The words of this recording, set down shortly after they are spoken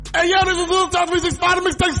Hey, yo, this is Lil Top 365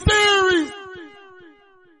 Mixtape Series.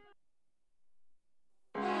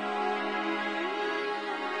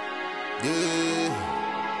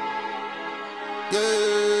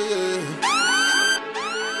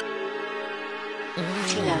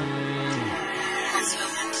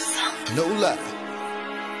 No lie.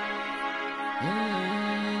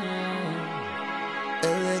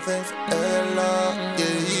 Everything for Ella,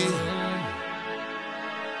 yeah.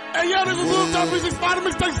 Hey, yo, this is Lil Top 365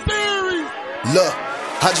 Mixtape Series. Look,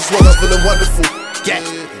 I just woke up feeling wonderful. Yeah.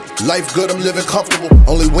 Life good, I'm living comfortable.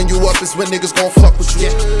 Only when you up is when niggas gon' fuck with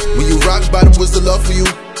you. When you rock bottom, where's the love for you?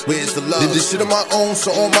 Where's the love? Did this shit on my own,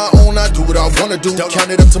 so on my own I do what I wanna do.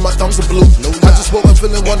 Count it up till my thumbs are blue. I just woke up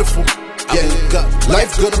feeling wonderful. Yeah,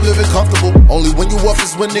 life good, I'm living comfortable. Only when you up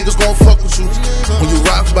is when niggas gon' fuck with you. When you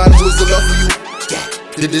rock bottom, where's the love for you?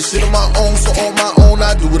 Did this shit on my own, so on my own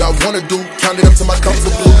I do what I wanna do. Count it up till my thumbs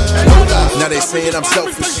are blue. Now they saying I'm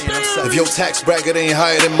selfish. If your tax bracket ain't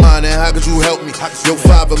higher than mine, then how could you help me? Your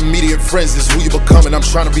 5 immediate friends is who you becoming. I'm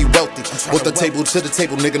trying to be wealthy. With the table to the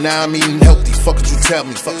table, nigga, now I'm eating healthy. Fuck what you tell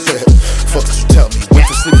me. Fuck what you tell me. Went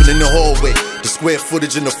for sleeping in the hallway. The square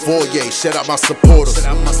footage in the foyer. Shout out my supporters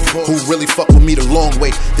who really fuck with me the long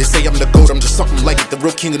way. They say I'm the GOAT, I'm just something like it. The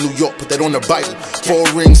real king of New York, put that on the Bible. 4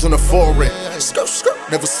 rings on the forehead. Skirt, skirt,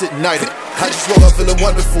 never sit idle. I just woke up feeling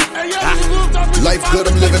wonderful. Life good,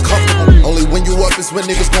 I'm living comfortable. Only when you up is when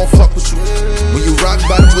niggas gon' fuck with you. When you rock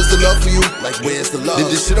bottom, where's the love for you? Like where's the love?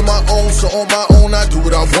 Did this shit on my own, so on my own I do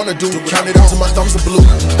what I wanna do. Count it up till my thumbs are blue.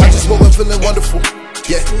 I just woke up feeling wonderful.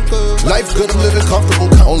 Yeah, life good, I'm living comfortable.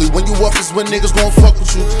 Only when you up is when niggas gon' fuck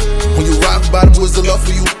with you. When you rock bottom, where's the love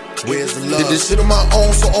for you? Where's the love? Did this shit on my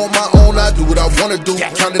own, so on my own I do what I wanna do.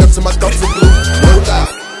 Count it up till my thumbs are blue. No doubt.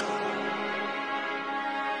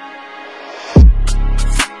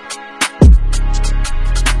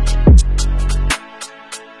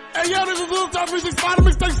 Hey, yo, this is Lil Top 365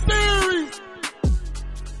 Mixtape Series.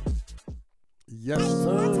 Yes,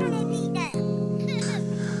 sir.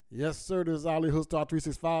 Yes, sir. This is Ali Hoostar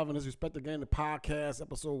 365, and this is Respect the Game, the podcast,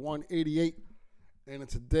 episode 188. And in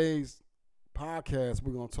today's podcast,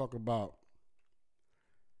 we're going to talk about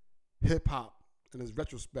hip hop in its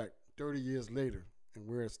retrospect, 30 years later, and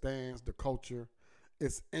where it stands, the culture,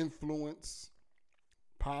 its influence,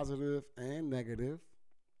 positive and negative,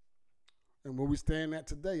 and where we stand at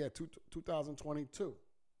today at 2022.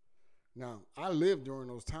 Now, I lived during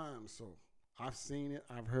those times, so I've seen it,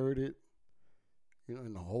 I've heard it, you know,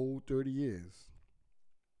 in the whole 30 years.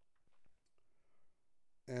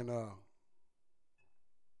 And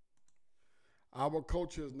our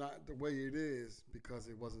culture is not the way it is because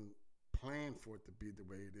it wasn't planned for it to be the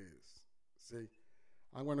way it is. See,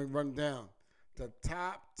 I'm going to run down the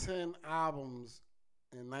top 10 albums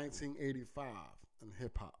in 1985 in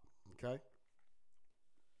hip hop, okay?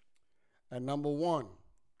 And number 1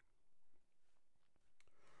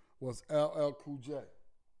 was LL Cool J.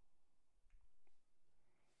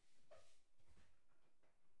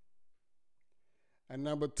 And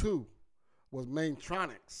number 2 was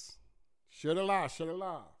Maintronics. Shut it live, shut it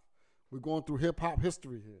live. We're going through hip hop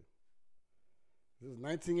history here. This is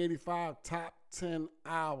 1985 top 10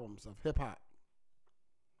 albums of hip hop.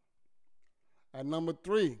 And number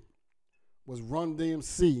 3 was Run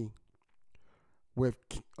DMC with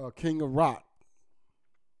King of Rock.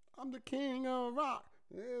 I'm the king of rock.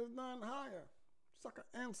 There's none higher. Sucker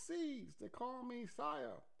MCs, they call me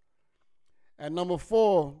sire. And number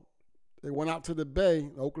 4, they went out to the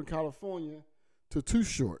Bay, Oakland, California, to Too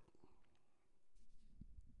Short.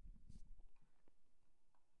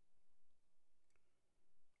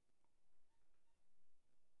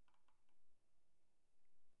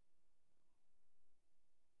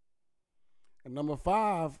 And number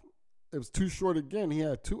 5, it was Too Short again. He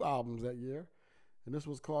had 2 albums that year. And this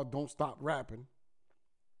was called Don't Stop Rapping.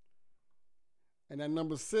 And then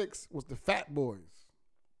number 6 was the Fat Boys.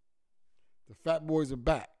 The Fat Boys are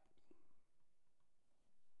back.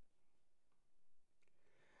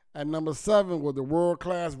 And number 7 was the World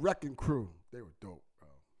Class Wrecking Crew. They were dope, bro.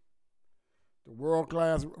 The World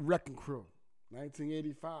Class Wrecking Crew,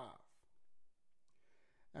 1985.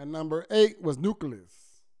 And number 8 was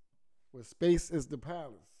Nucleus, where Space is the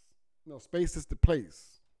Palace. No, Space is the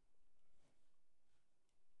Place.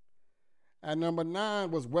 And number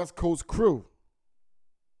 9 was West Coast Crew.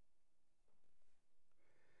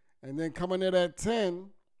 And then coming in at 10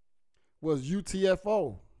 was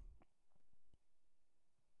UTFO.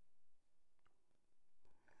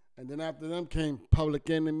 And then after them came Public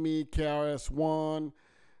Enemy, KRS-One,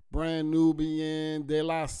 Brand Nubian, De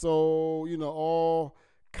La Soul, you know, all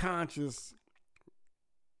conscious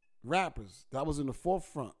rappers. That was in the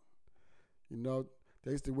forefront. You know,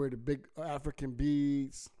 They used to wear the big African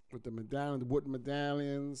beads with the medallion, the wooden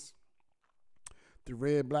medallions, the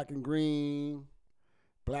red, black, and green,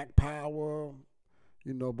 Black Power.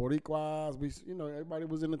 You know, Boricuas. Everybody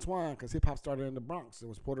was intertwined because hip hop started in the Bronx. It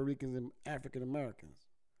was Puerto Ricans and African Americans.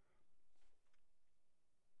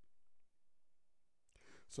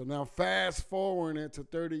 So now, fast forwarding it to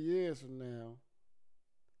 30 years from now,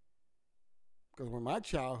 because when my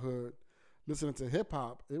childhood, listening to hip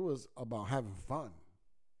hop, it was about having fun.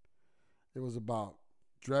 It was about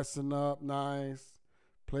dressing up nice,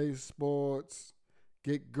 play sports,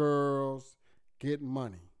 get girls, get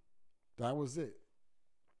money. That was it.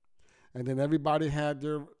 And then everybody had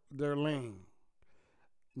their lane.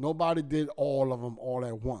 Nobody did all of them all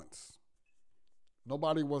at once.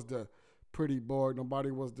 Nobody was the pretty boy.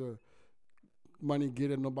 Nobody was the money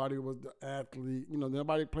getter. Nobody was the athlete.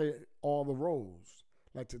 Nobody played all the roles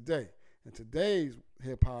like today. In today's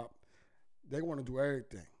hip hop, they want to do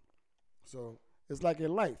everything. So it's like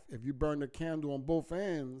in life. If you burn the candle on both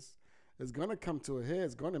ends, it's going to come to a head.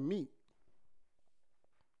 It's going to meet.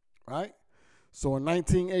 Right? So in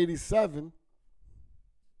 1987,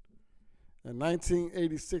 in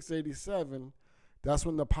 1986, 87, that's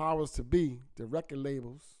when the powers to be, the record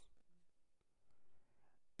labels,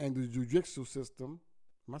 and the judicial system,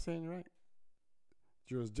 am I saying it right?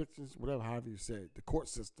 Jurisdictions, whatever, however you say it, the court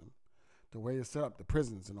system, the way it's set up, the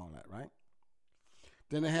prisons and all that, right?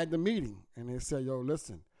 Then they had the meeting, and they said, yo,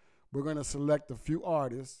 listen, we're going to select a few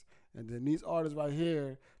artists, and then these artists right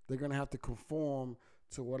here, they're going to have to conform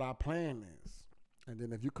to what our plan is. And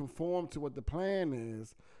then if you conform to what the plan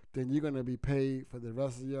is, then you're going to be paid for the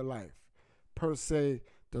rest of your life. Per se,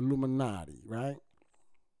 the Illuminati, right?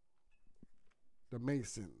 The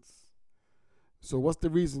Masons. So what's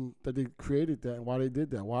the reason that they created that and why they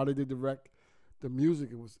did that? Why they did direct the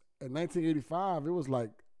music? It was in 1985, it was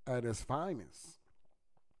like at its finest.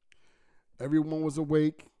 Everyone was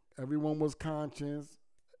awake. Everyone was conscious.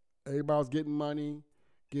 Everybody was getting money,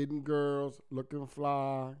 getting girls, looking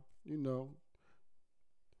fly,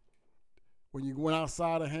 When you went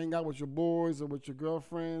outside to hang out with your boys or with your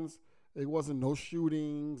girlfriends, it wasn't no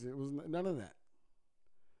shootings. It was none of that.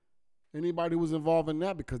 Anybody who was involved in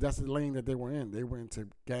that, because that's the lane that they were in. They were into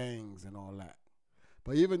gangs and all that.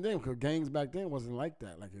 But even then, because gangs back then wasn't like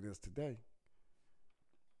that, like it is today.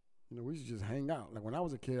 We used to just hang out. Like when I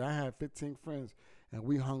was a kid, I had 15 friends, and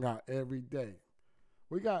we hung out every day.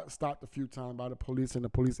 We got stopped a few times by the police, and the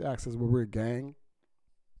police asked us, were we a gang?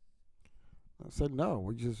 I said, no,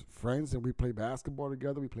 we're just friends, and we play basketball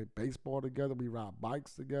together. We play baseball together. We ride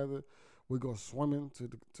bikes together. We go swimming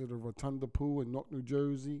to the Rotunda Pool in Newark, New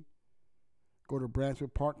Jersey. Go to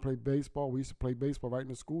Branchwood Park, play baseball. We used to play baseball right in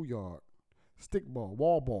the schoolyard. Stickball,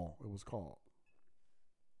 wall ball, it was called.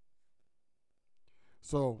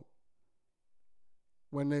 So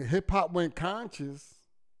when the hip-hop went conscious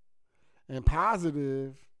and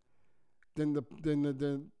positive, then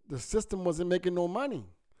the system wasn't making no money.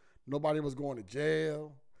 Nobody was going to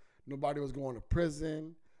jail. Nobody was going to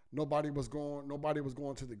prison. Nobody was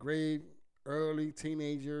going to the grave early,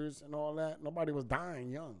 teenagers and all that. Nobody was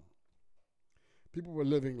dying young. People were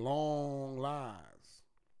living long lives.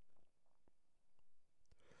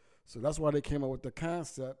 So that's why they came up with the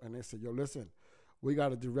concept, and they said, yo, listen, we got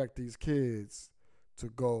to direct these kids to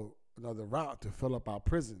go another route, to fill up our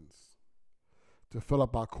prisons, to fill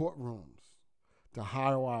up our courtrooms, to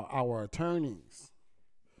hire our attorneys,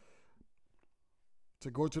 to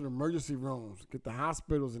go to the emergency rooms, get the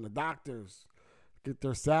hospitals and the doctors, get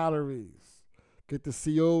their salaries, get the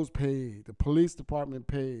COs paid, the police department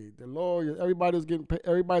paid, the lawyers, everybody's getting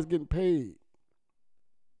paid.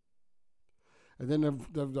 And then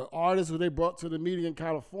the artists who they brought to the meeting in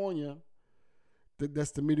California, that's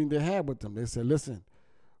the meeting they had with them. They said, listen,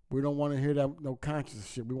 we don't want to hear that no conscious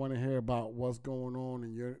shit. We want to hear about what's going on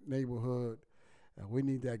in your neighborhood, and we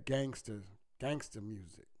need that gangster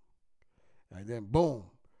music. And then, boom,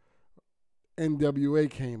 NWA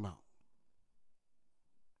came out.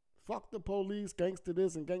 Fuck the police, gangster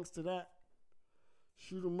this and gangster that.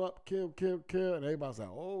 Shoot them up, kill. And everybody's like,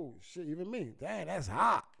 oh, shit, even me. Damn, that's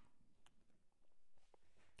hot.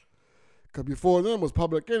 Because before them was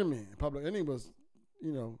Public Enemy. Public Enemy was,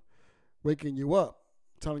 waking you up,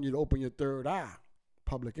 telling you to open your third eye.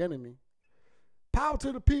 Public Enemy. Power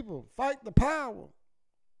to the people. Fight the power.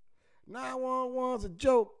 911's a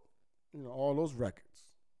joke. All those records.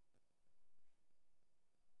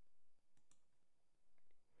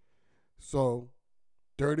 So,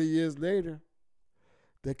 30 years later,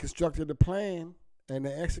 they constructed a plan and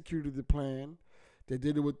they executed the plan. They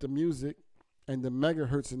did it with the music and the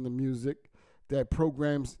megahertz in the music that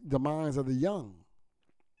programs the minds of the young.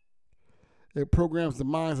 It programs the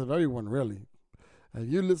minds of everyone, really. If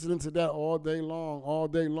you're listening to that all day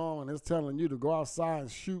long, and it's telling you to go outside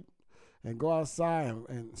and shoot, and go outside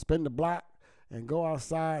and spend the block, and go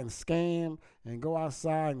outside and scam, and go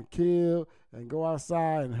outside and kill, and go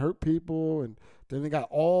outside and hurt people, and then they got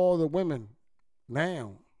all the women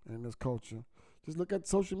now in this culture. Just look at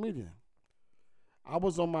social media. I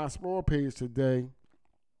was on my Explore page today,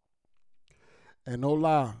 and no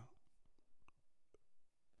lie,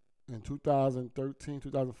 in 2013,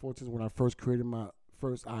 2014 is when I first created my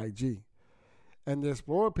first IG. And the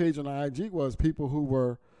Explore page on the IG was people who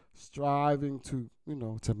were striving to,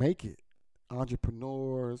 to make it.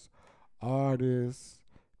 Entrepreneurs, artists,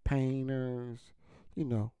 painters,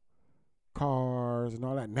 cars and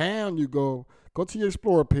all that. Now you go to your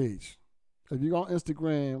Explore page. If you go on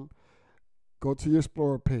Instagram, go to your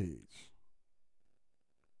Explore page.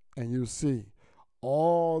 And you'll see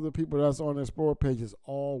all the people that's on the Explore page is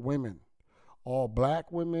all women, all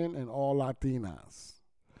black women and all Latinas.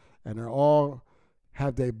 And they're all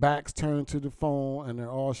have their backs turned to the phone and they're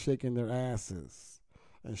all shaking their asses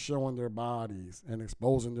and showing their bodies and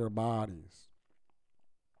exposing their bodies.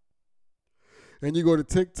 And you go to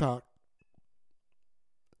TikTok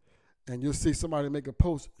and you'll see somebody make a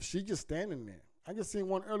post. She just standing there. I just seen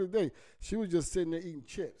one earlier day. She was just sitting there eating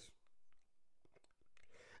chips.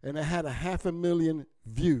 And it had 500,000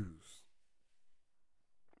 views.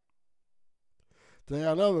 Then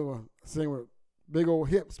another one, sitting with big old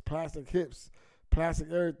hips, plastic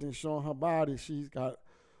everything, showing her body. She's got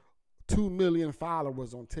 2 million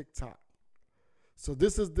followers on TikTok. So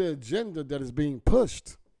this is the agenda that is being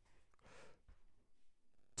pushed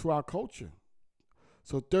to our culture.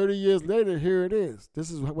 So 30 years later, here it is. This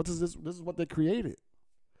is what they created.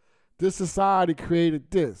 This society created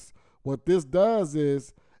this. What this does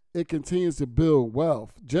is it continues to build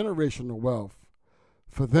wealth, generational wealth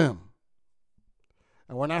for them.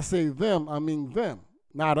 And when I say them, I mean them,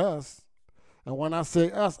 not us. And when I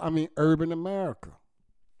say us, I mean urban America.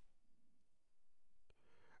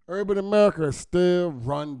 Urban America is still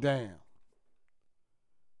run down.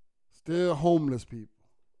 Still homeless people.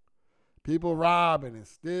 People robbing and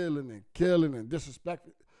stealing and killing and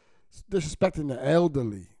disrespecting the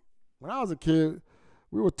elderly. When I was a kid,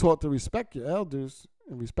 we were taught to respect your elders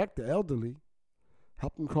and respect the elderly.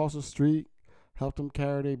 Help them cross the street. Help them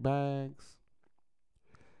carry their bags.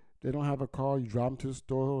 They don't have a car, you drive them to the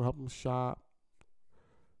store, help them shop.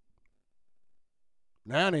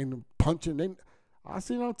 Now they punching. I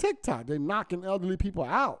seen on TikTok, they knocking elderly people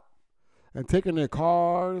out and taking their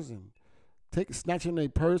cars and snatching their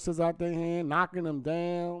purses out their hand, knocking them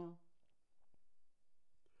down.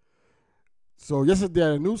 So yesterday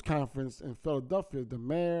at a news conference in Philadelphia, the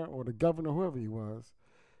mayor or the governor, whoever he was,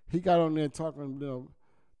 he got on there talking,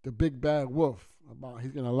 the big bad wolf about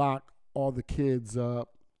he's gonna lock all the kids up,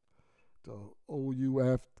 the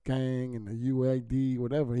OUF gang and the UAD,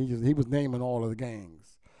 whatever. He was naming all of the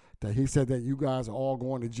gangs. That he said that you guys are all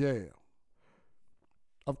going to jail.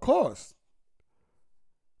 Of course.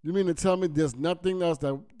 You mean to tell me there's nothing else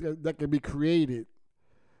that can be created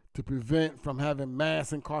to prevent from having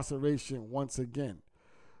mass incarceration once again?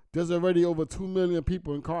 There's already over 2 million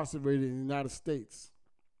people incarcerated in the United States.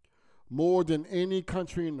 More than any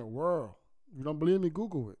country in the world. If you don't believe me,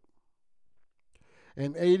 Google it.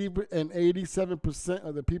 And 87%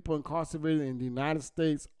 of the people incarcerated in the United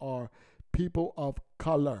States are people of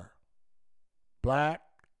color, black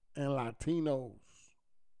and Latinos.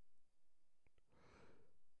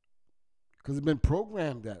 Because it's been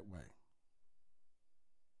programmed that way.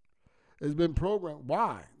 It's been programmed.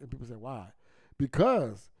 Why? And people say, why?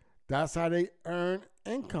 Because that's how they earn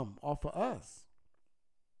income off of us.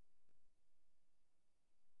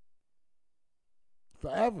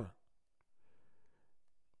 Forever.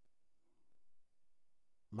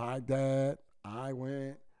 My dad, I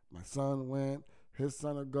went, my son went, his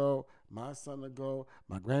son will go, my son will go,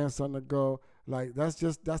 my grandson will go. Like, that's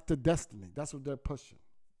the destiny. That's what they're pushing.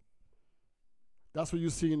 That's what you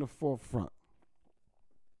see in the forefront.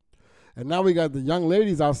 And now we got the young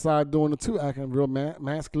ladies outside doing it too, acting real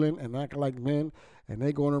masculine and acting like men, and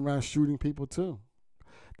they going around shooting people too.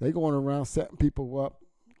 They going around setting people up,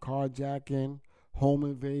 carjacking, home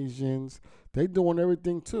invasions. They doing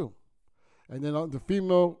everything too. And then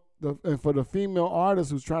for the female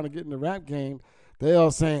artists who's trying to get in the rap game, they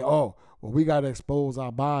all saying, oh, well, we got to expose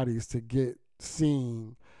our bodies to get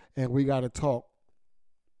seen, and we got to talk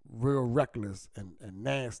real reckless and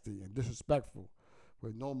nasty and disrespectful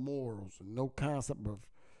with no morals and no concept of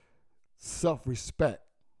self-respect.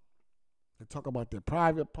 They talk about their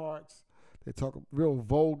private parts. They talk real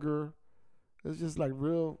vulgar. It's just like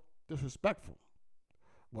real disrespectful.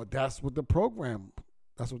 Well, that's what the program,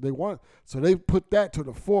 that's what they want. So they put that to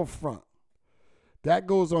the forefront. That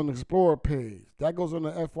goes on the Explorer page. That goes on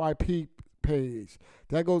the FYP page.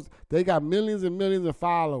 They got millions and millions of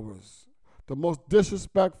followers. The most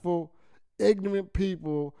disrespectful, ignorant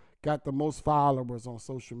people got the most followers on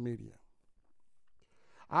social media.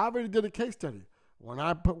 I already did a case study. When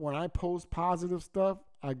I post positive stuff,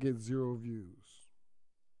 I get 0 views.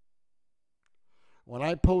 When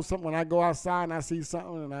I post something, when I go outside and I see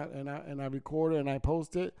something and I record it and I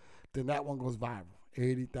post it, then that one goes viral.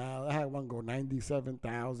 80,000. I had one go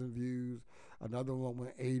 97,000 views. Another one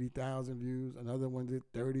went 80,000 views. Another one did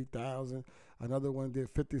 30,000. Another one did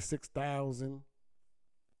 56,000.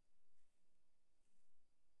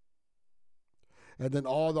 And then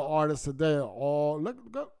all the artists today are all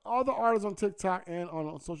the artists on TikTok and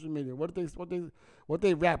on social media. What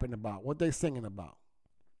they rapping about? What they singing about?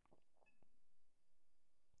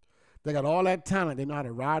 They got all that talent. They know how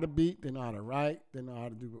to ride a beat. They know how to write. They know how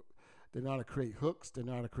to do. They know how to create hooks. They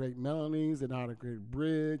know how to create melodies. They know how to create a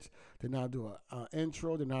bridge. They know how to do an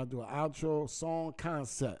intro. They know how to do an outro, song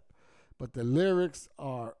concept. But the lyrics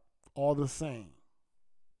are all the same.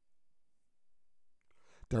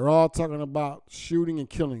 They're all talking about shooting and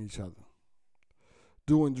killing each other,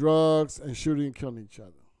 doing drugs and shooting and killing each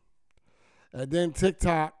other. And then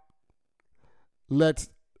TikTok lets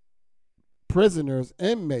prisoners,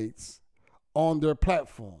 inmates, on their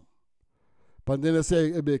platform. But then they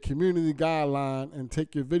say it'd be a community guideline and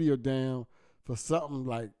take your video down for something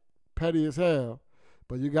like petty as hell.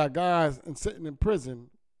 But you got guys sitting in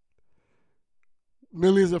prison,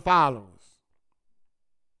 millions of followers.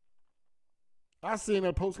 I seen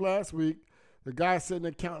a post last week. The guy sitting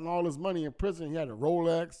there counting all his money in prison. He had a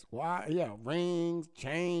Rolex, he had rings,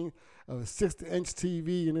 chain, a 60-inch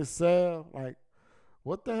TV in his cell. Like,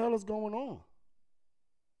 what the hell is going on?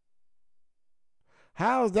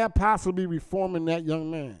 How is that possibly reforming that young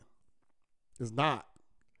man? It's not.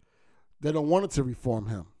 They don't want it to reform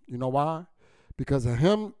him. You know why? Because of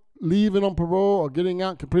him leaving on parole or getting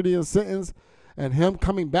out completing a sentence and him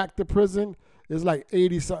coming back to prison is like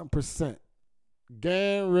 80-something%.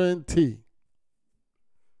 Guarantee.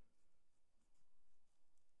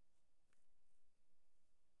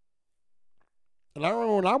 And I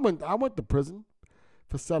remember when I went to prison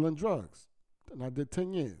for selling drugs, and I did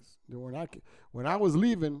 10 years. When I was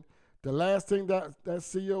leaving, the last thing that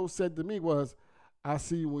CEO said to me was, "I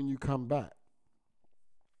see you when you come back.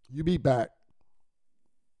 You be back."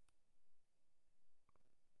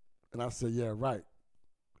 And I said, "Yeah, right."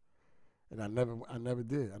 And I never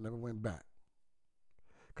did. I never went back.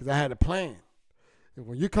 Because I had a plan. And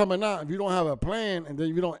when you're coming out, if you don't have a plan and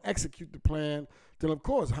then you don't execute the plan, then of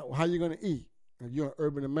course, how you going to eat? If you're in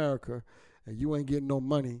urban America and you ain't getting no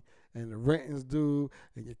money and the rent is due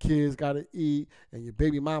and your kids got to eat and your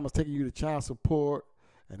baby mama's taking you to child support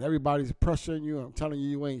and everybody's pressuring you and I'm telling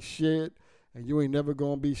you ain't shit and you ain't never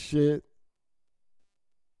going to be shit,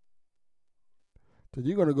 then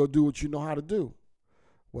you're going to go do what you know how to do.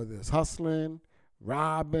 Whether it's hustling,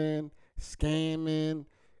 robbing, scamming,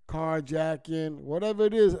 carjacking, whatever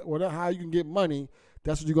it is, how you can get money,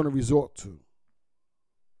 that's what you're going to resort to.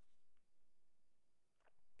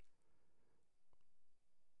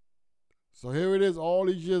 So here it is, all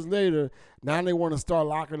these years later. Now they want to start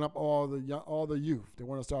locking up all the youth. They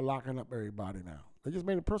want to start locking up everybody now. They just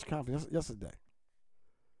made a press conference yesterday.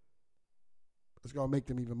 It's going to make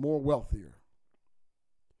them even more wealthier.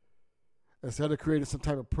 Instead of creating some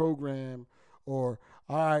type of program or,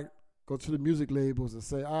 all right, go to the music labels and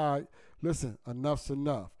say, all right, listen, enough's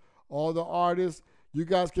enough. All the artists, you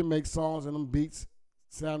guys can make songs and them beats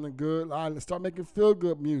sounding good. All right, let's start making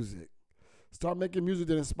feel-good music. Start making music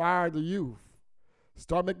that inspires the youth.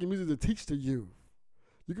 Start making music that teach the youth.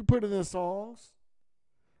 You can put it in songs.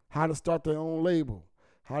 How to start their own label.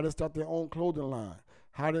 How to start their own clothing line.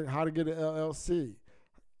 How to get an LLC.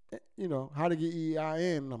 You know, how to get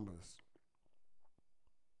EIN numbers.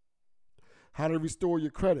 How to restore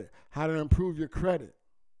your credit. How to improve your credit.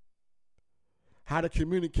 How to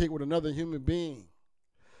communicate with another human being.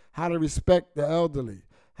 How to respect the elderly.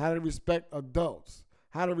 How to respect adults.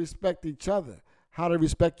 How to respect each other. How to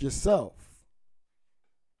respect yourself.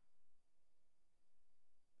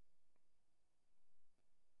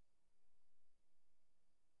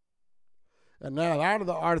 And now a lot of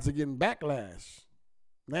the artists are getting backlash.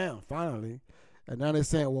 Now, finally. And now they're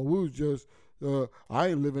saying, well, we was just, I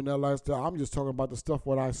ain't living that lifestyle. I'm just talking about the stuff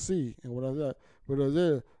what I see and what I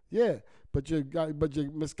did. Yeah, but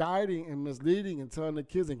you're misguiding and misleading and telling the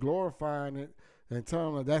kids and glorifying it and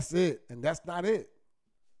telling them that's it. And that's not it.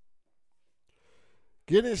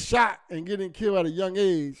 Getting shot and getting killed at a young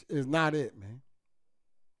age is not it, man.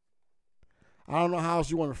 I don't know how else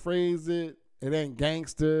you want to phrase it. It ain't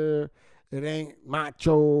gangster. It ain't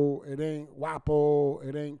macho. It ain't wapo.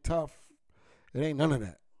 It ain't tough. It ain't none of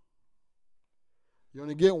that. You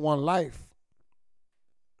only get one life.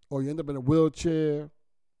 Or you end up in a wheelchair.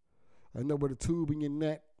 Or end up with a tube in your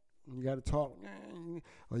neck. And you got to talk.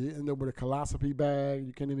 Or you end up with a colostomy bag.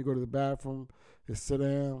 You can't even go to the bathroom. Just sit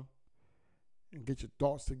down and get your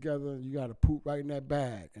thoughts together. You got to poop right in that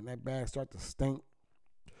bag. And that bag start to stink.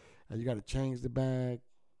 And you got to change the bag.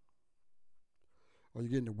 Or you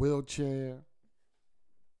get in a wheelchair.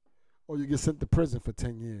 Or you get sent to prison for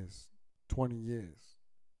 10 years, 20 years.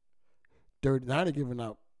 30, now they're giving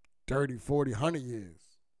out 30, 40, 100 years.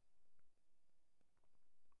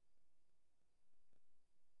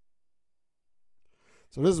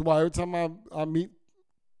 So this is why every time I meet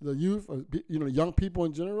the youth, or, young people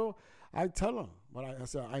in general, I tell them. But I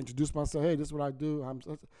said, I introduce myself. Hey, this is what I do.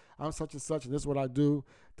 I'm such and such, and this is what I do.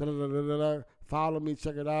 Da-da-da-da-da-da. Follow me.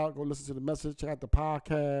 Check it out. Go listen to the message. Check out the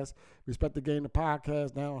podcast. Respect the Game, the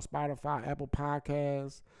podcast, now on Spotify, Apple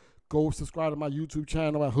Podcasts. Go subscribe to my YouTube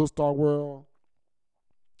channel at Hoodstar World.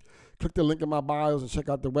 Click the link in my bios and check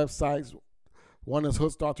out the websites. One is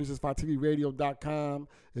Hoodstar365tvradio.com.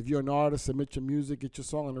 If you're an artist, submit your music. Get your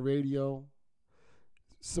song on the radio.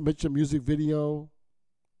 Submit your music video.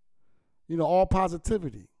 All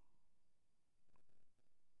positivity.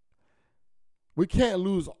 We can't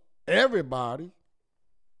lose everybody.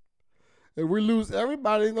 If we lose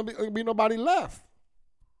everybody, there's going to be nobody left.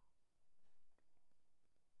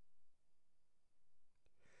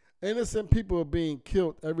 Innocent people are being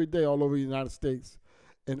killed every day all over the United States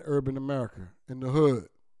in urban America, in the hood.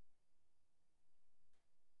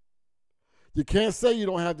 You can't say you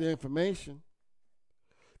don't have the information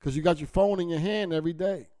because you got your phone in your hand every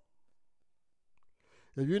day.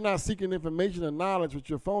 If you're not seeking information and knowledge with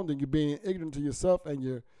your phone, then you're being ignorant to yourself and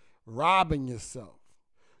you're robbing yourself.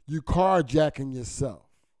 You carjacking yourself.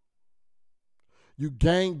 You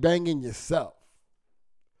gang banging yourself.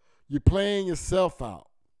 You're playing yourself out.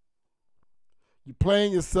 You're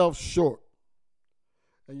playing yourself short.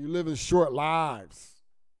 And you're living short lives.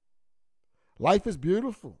 Life is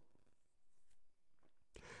beautiful.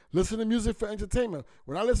 Listen to music for entertainment.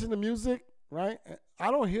 When I listen to music, right, I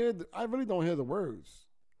really don't hear the words.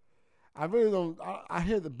 I really don't. I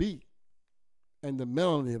hear the beat and the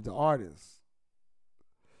melody of the artist.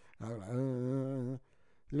 I'm like,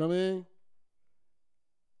 you know what I mean?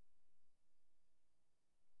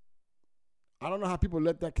 I don't know how people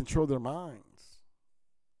let that control their minds.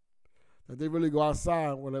 That they really go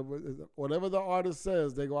outside, whatever the artist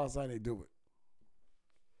says, they go outside and they do it.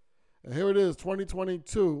 And here it is,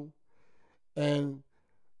 2022, and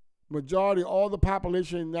majority, all the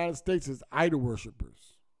population in the United States is idol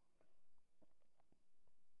worshipers.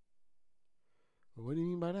 Well, what do you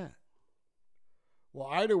mean by that? Well,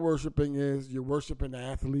 idol worshiping is you're worshiping the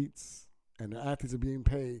athletes, and the athletes are being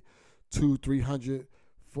paid $200, $300,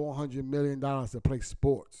 $400 million to play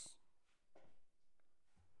sports.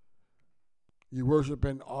 You're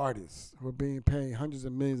worshiping artists who are being paid hundreds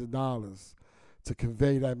of millions of dollars to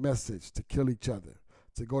convey that message, to kill each other,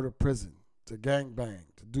 to go to prison, to gangbang,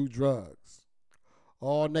 to do drugs.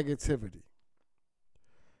 All negativity.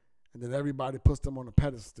 And then everybody puts them on a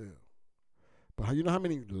pedestal. But you know how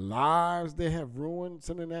many lives they have ruined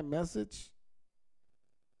sending that message?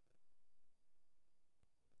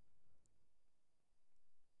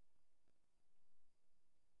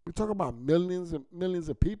 We talk about millions and millions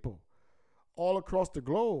of people all across the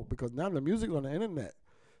globe because now the music's on the internet.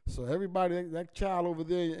 So everybody, that child over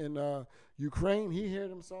there in Ukraine, he hears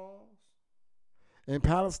them songs. In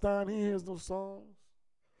Palestine, he hears those songs.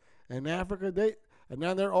 In Africa, and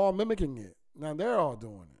now they're all mimicking it. Now they're all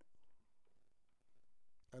doing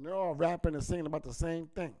it. And they're all rapping and singing about the same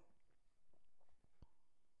thing.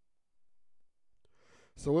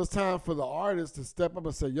 So it's time for the artists to step up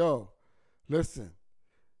and say, yo, listen,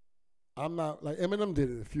 I'm not, like Eminem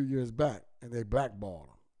did it a few years back, and they blackballed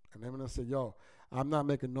him. And Eminem said, yo, I'm not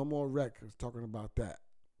making no more records talking about that.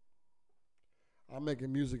 I'm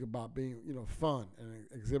making music about being, fun and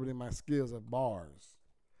exhibiting my skills of bars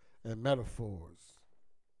and metaphors.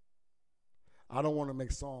 I don't want to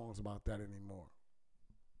make songs about that anymore.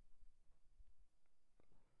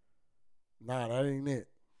 Nah, that ain't it.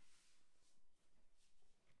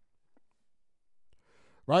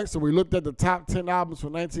 Right? So we looked at the top 10 albums for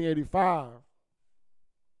 1985.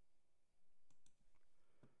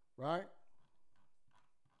 Right?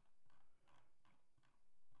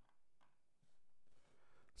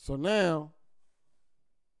 So now,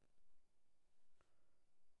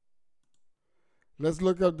 let's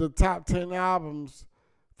look at the top 10 albums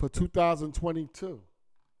for 2022.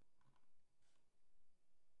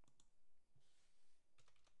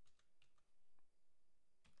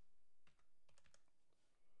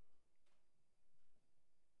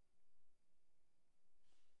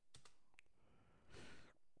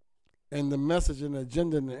 and the message and the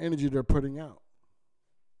agenda and the energy they're putting out.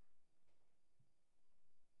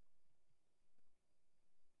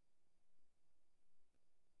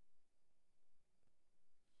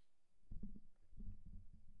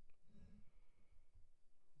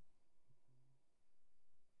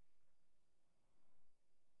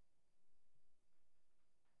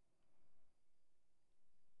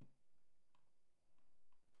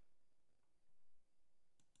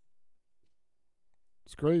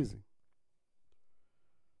 It's crazy.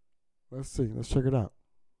 Let's see. Let's check it out.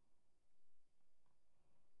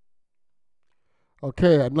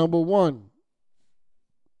 Okay, at number 1,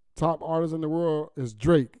 top artist in the world is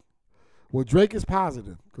Drake. Well, Drake is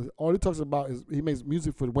positive because all he talks about is he makes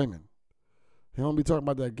music for women. He don't be talking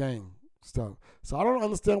about that gang stuff. So I don't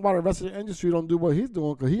understand why the rest of the industry don't do what he's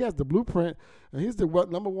doing, because he has the blueprint and he's the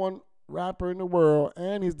number 1 rapper in the world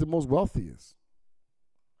and he's the most wealthiest.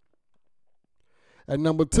 At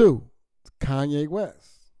number 2, Kanye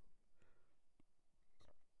West.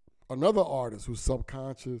 Another artist who's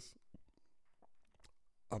subconscious,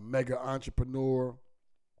 a mega entrepreneur.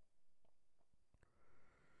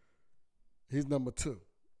 He's number 2.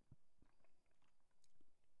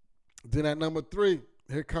 Then at number 3,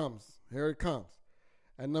 here it comes.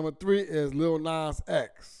 At number 3 is Lil Nas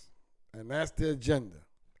X. And that's the agenda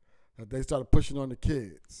that they started pushing on the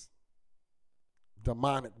kids.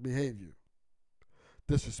 Demonic behavior.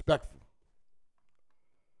 Disrespectful.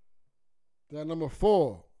 Then number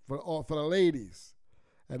 4, for the ladies.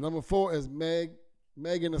 At number 4 is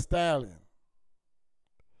Megan Thee Stallion.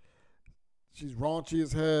 She's raunchy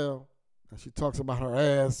as hell, and she talks about her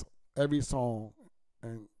ass every song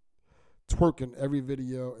and twerking every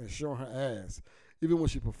video and showing her ass, even when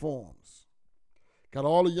she performs. Got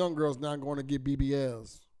all the young girls now going to get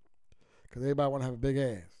BBLs because everybody want to have a big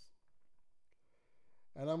ass.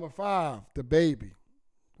 At number 5, the Baby.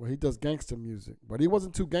 Well, he does gangster music, but he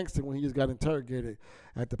wasn't too gangster when he just got interrogated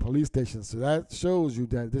at the police station. So that shows you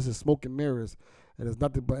that this is smoke and mirrors, and it's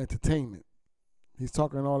nothing but entertainment. He's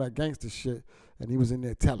talking all that gangster shit, and he was in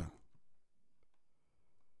there telling.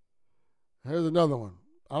 Here's another one.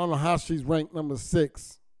 I don't know how she's ranked number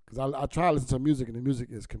 6, because I try to listen to her music, and the music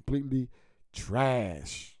is completely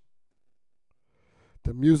trash.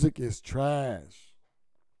 The music is trash.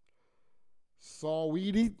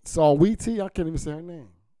 Saweetie, I can't even say her name.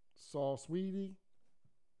 Sweetie.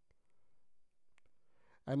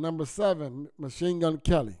 At number 7, Machine Gun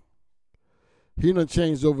Kelly. He done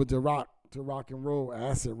changed over to rock and roll,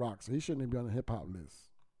 acid rock, so he shouldn't even be on the hip hop list,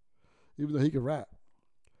 even though he can rap.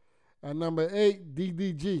 At number 8,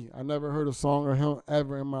 DDG. I never heard a song of him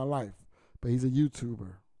ever in my life, but he's a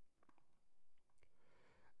YouTuber.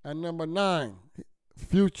 At number 9,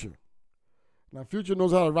 Future. Now Future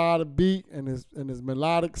knows how to ride a beat, and his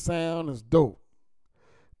melodic sound is dope.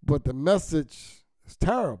 But the message is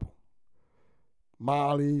terrible.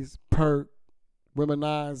 Molly's, perk,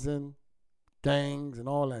 womenizing, gangs, and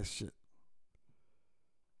all that shit.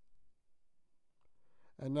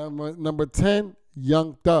 And number 10,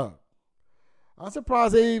 Young Thug. I'm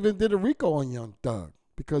surprised they even did a RICO on Young Thug,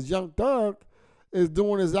 because Young Thug is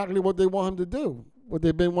doing exactly what they want him to do, what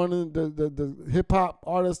they've been wanting the hip-hop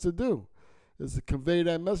artists to do, is to convey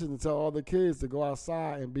that message and tell all the kids to go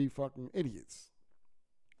outside and be fucking idiots.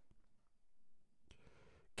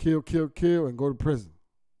 Kill, kill, kill, and go to prison.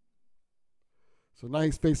 So now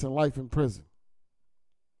he's facing life in prison.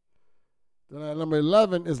 Then at number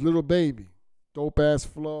 11 is Lil Baby. Dope ass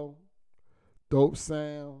flow, dope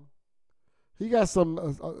sound. He got some,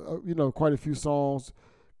 quite a few songs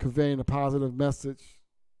conveying a positive message,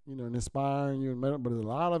 and inspiring you. But a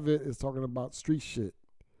lot of it is talking about street shit.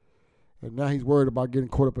 And now he's worried about getting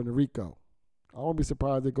caught up in the RICO. I won't be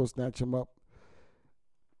surprised they go snatch him up.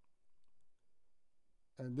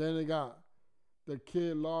 And then they got the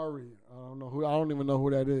Kid Laroi. I don't even know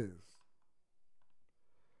who that is.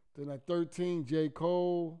 Then at 13, J.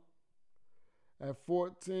 Cole. At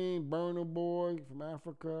 14, Burna Boy from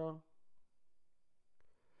Africa.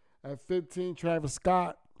 At 15, Travis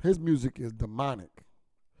Scott. His music is demonic.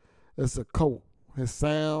 It's a cult. His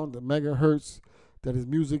sound, the megahertz that his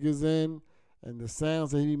music is in, and the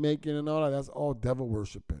sounds that he be making and all that, that's all devil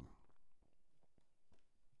worshiping.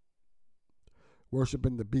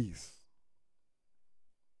 Worshiping the beast.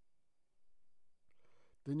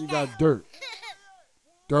 Then you got Dirt.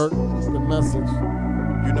 Dirt is the message.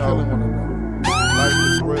 Killing one another. Life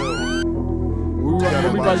is real. We'll be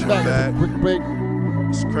right back. Quick break.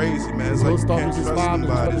 It's crazy, man. It's like you can't trust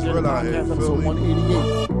nobody. It's real out here. Feel me?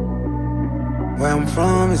 Where I'm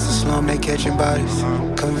from, it's a slum, they catching bodies.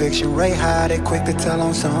 Conviction rate high, they quick to tell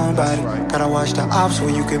on somebody. Gotta watch the ops where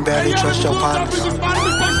you can barely trust your partners.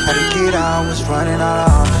 Had to get out, was running out of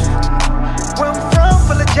options. Where I'm from,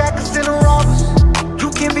 full of jackets and robbers. You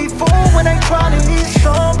can be fooled when they trying to eat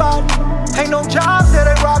somebody. Ain't no jobs that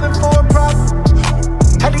they robbing for a profit.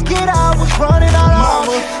 Had to get out, was running out of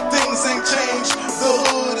Mama, options. things ain't changed. The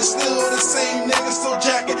hood is still the same. Niggas still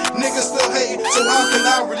jacking, niggas still hate. So how can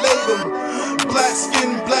I relate them? Black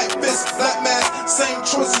skin, black fist, black mask, same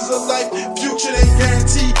choices of life. Future ain't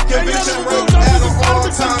guaranteed. Conviction rate at an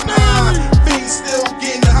all-time high. Fiends still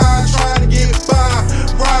getting high, trying to get by.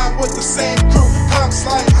 Ride with the same crew. Cops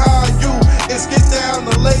like how you is get down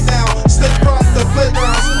to lay down. Stay from the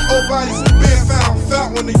playgrounds. Old bodies been found.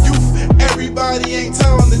 Found when the youth. Everybody ain't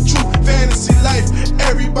telling the truth. Fantasy life.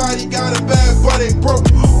 Everybody got a bag, but they broke.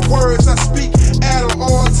 Words I speak at an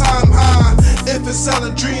all-time high. If it's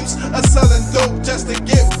selling dreams or selling dope just to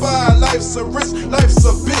get by, life's a risk, life's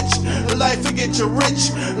a bitch. Life will get you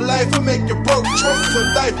rich, life will make you broke. Choice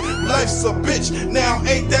of life, life's a bitch. Now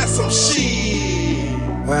ain't that some shit?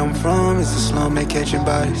 Where I'm from, it's a slum, they catching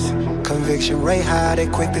bodies. Conviction rate high, they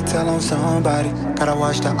quick to tell on somebody. Gotta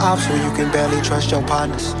watch the ops where you can barely trust your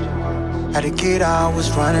partners. Had to get out, was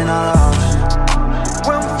running out of options.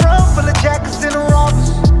 Where I'm from, full of jackets and robbers.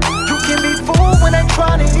 You can be fooled when they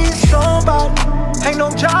trying to eat somebody. Ain't no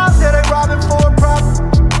jobs that they robbing for a profit.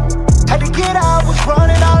 Had to get out, was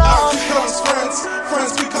running out of Ops options. becomes friends,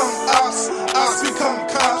 friends become ops, ops become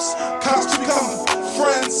cops, cops become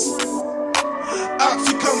friends. Ops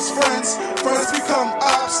becomes friends, friends become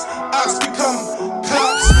ops, ops become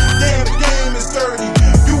cops. Damn, the game is dirty.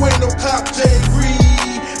 You ain't no cop, Jay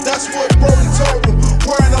Reed. That's what Brody told him.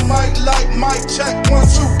 Wearing a mic like Mike check 1,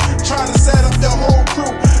 2. Trying to set up the whole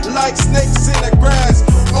crew like snakes in the grass.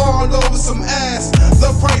 All over some ass.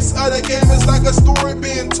 The price of the game is like a story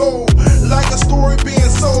being told, like a story being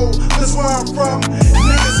sold. That's where I'm from.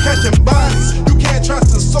 Niggas catching bodies. You can't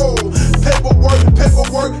trust the soul. Paperwork,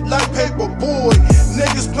 paperwork like paper boy.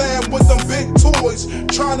 Niggas playing with them big toys,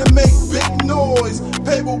 trying to make big noise.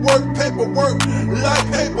 Paperwork, paperwork like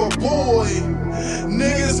paper boy.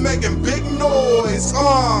 Niggas making big noise.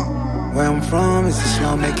 Where I'm from, it's a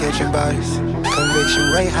slum, they catching bodies.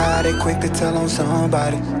 Conviction rate high, they quick to tell on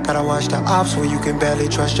somebody. Gotta watch the ops where you can barely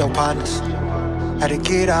trust your partners. Had to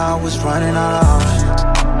get out, was running out of options.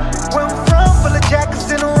 Where I'm from, full of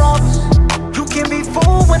jackets and robbers. You can be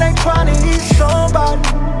fooled when they trying to eat somebody.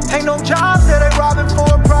 Ain't no jobs that they robbing for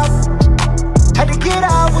a profit. Had to get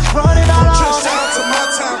out, was running out of From options. Trish Town to my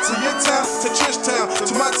town, to your town, to Trish Town, to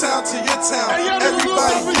my town, to your town.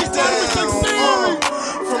 Everybody get down.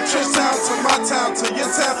 From Trish Town to my town, to your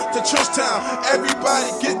town, to Trish Town. Everybody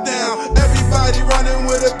get down. Everybody running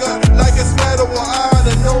with a gun like it's metal or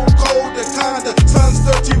iron. No code, the kind of tons,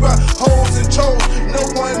 dirty rock, holes and trolls. No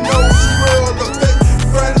one knows real or fake.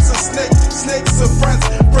 Friends are snakes, snakes are friends.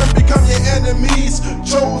 Friends become your enemies.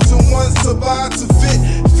 Chosen ones survive to fit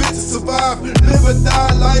to survive. Live or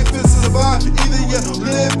die, life is to survive. Either you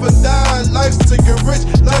live or die. Life's to get rich,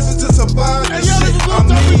 life's to survive. This shit, I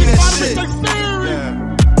mean that shit.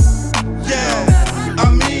 Yeah, I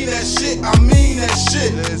mean that shit, I mean that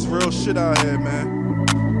shit. There's real shit out here, man.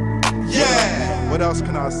 Yeah, What else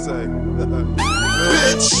can I say?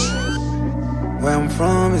 bitch. Where I'm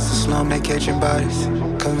from, it's a slum, they catching bodies.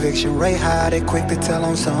 Conviction rate high, they quick to tell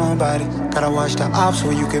on somebody. Gotta watch the ops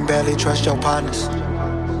where you can barely trust your partners.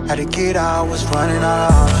 Had to get out, was running out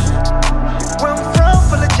of options. Where I'm from,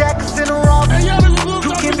 full of jackets and robbers.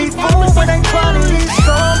 You can be fooled when they trying to eat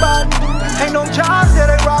somebody. Ain't no jobs that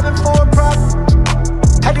they robbing for a profit.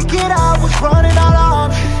 Had to get out, was running out of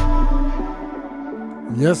options.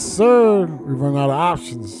 Yes, sir. We run out of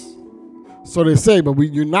options. So they say, but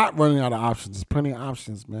you're not running out of options. There's plenty of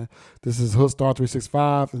options, man. This is Hoodstar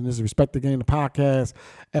 365, and this is Respect the Game, the podcast,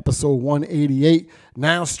 episode 188.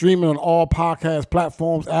 Now streaming on all podcast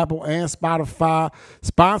platforms, Apple and Spotify.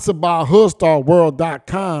 Sponsored by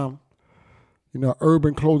HoodstarWorld.com. You know,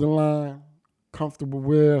 urban clothing line, comfortable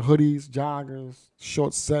wear, hoodies, joggers,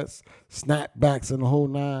 short sets, snapbacks, and the whole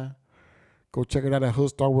nine. Go check it out at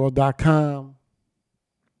HoodstarWorld.com.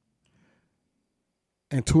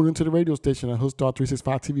 And tune into the radio station at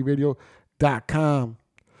Hoodstar365TVRadio.com.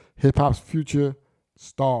 Hip Hop's Future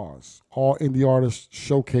Stars, all indie artists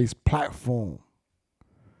showcase platform.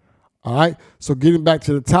 All right, so getting back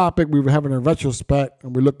to the topic, we were having a retrospect,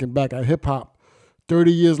 and we're looking back at hip hop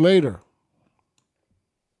 30 years later.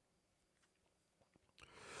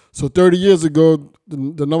 So 30 years ago,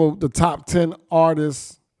 the top 10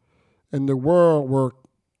 artists in the world were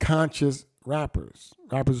conscious rappers.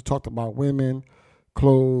 Rappers who talked about women,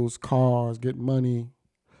 clothes, cars, get money.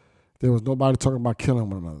 There was nobody talking about killing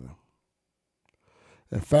one another.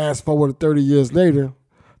 And fast forward to 30 years later,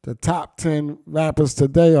 the top 10 rappers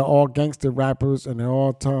today are all gangster rappers, and they're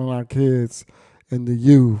all telling our kids and the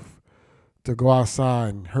youth to go outside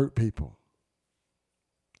and hurt people.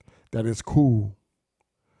 That it's cool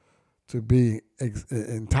to be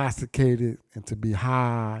intoxicated and to be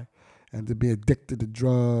high and to be addicted to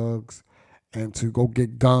drugs and to go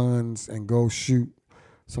get guns and go shoot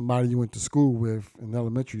somebody you went to school with in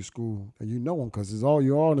elementary school, and you know them because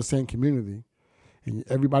you're all in the same community, and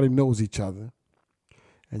everybody knows each other.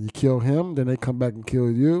 And you kill him, then they come back and kill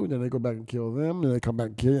you, then they go back and kill them, then they come back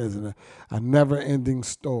and kill you. It's a never-ending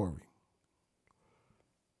story.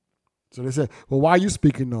 So they said, well, why are you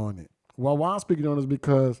speaking on it? Well, why I'm speaking on it is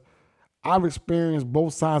because I've experienced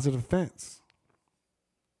both sides of the fence.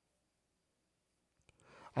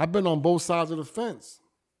 I've been on both sides of the fence.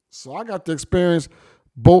 So I got to experience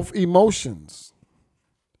both emotions.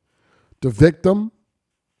 The victim,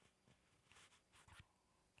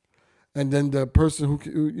 and then the person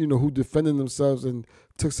who defended themselves and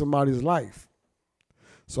took somebody's life.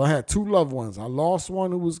 So I had two loved ones. I lost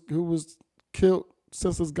one who was killed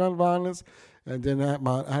senseless gun violence, and then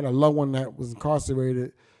I had a loved one that was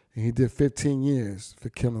incarcerated, and he did 15 years for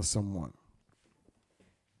killing someone.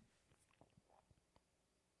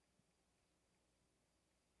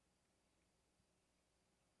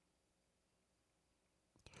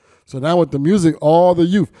 So now with the music, all the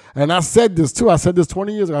youth, and I said this too. I said this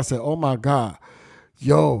 20 years ago. I said, oh my God,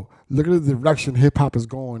 yo, look at the direction hip hop is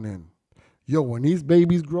going in. Yo, when these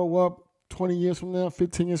babies grow up 20 years from now,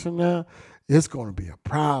 15 years from now, it's going to be a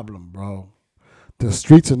problem, bro. The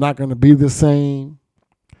streets are not going to be the same.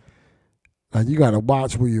 And you got to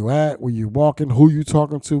watch where you at, where you walking, who you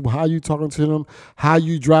talking to, how you talking to them, how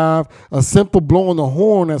you drive. A simple blowing the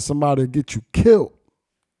horn at somebody will get you killed.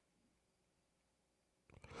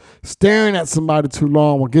 Staring at somebody too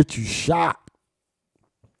long will get you shot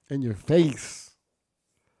in your face.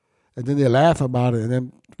 And then they laugh about it and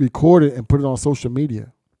then record it and put it on social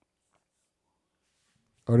media.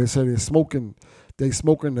 Or they say they smoking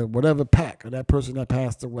the whatever pack of that person that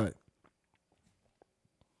passed away.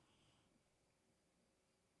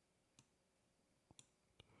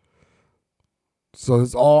 So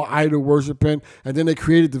it's all idol worshiping. And then they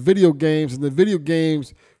created the video games, and the video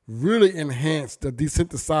games really enhanced the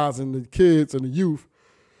desensitizing the kids and the youth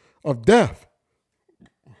of death.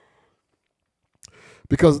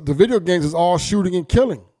 Because the video games is all shooting and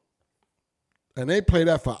killing. And they play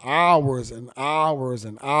that for hours and hours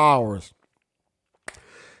and hours.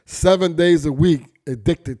 7 days a week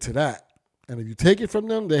addicted to that. And if you take it from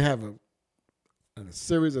them, they have a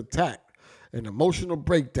serious attack, an emotional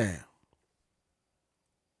breakdown.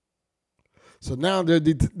 So now they're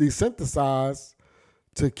desensitized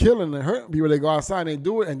to killing and hurting people. They go outside and they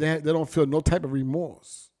do it, and they don't feel no type of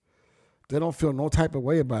remorse. They don't feel no type of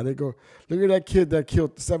way about it. They go, look at that kid that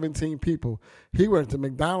killed 17 people. He went to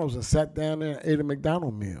McDonald's and sat down there and ate a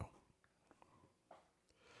McDonald's meal.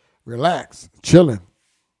 Relax, chilling,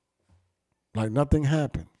 like nothing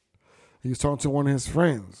happened. He was talking to one of his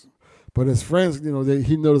friends. But his friends,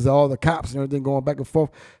 he noticed all the cops and everything going back and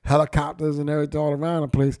forth, helicopters and everything all around the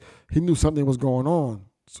place. He knew something was going on.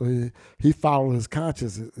 So he followed his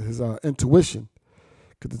conscience, his intuition.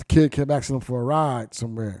 Because the kid kept asking him for a ride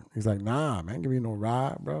somewhere. He's like, nah, man, give me no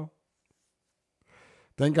ride, bro.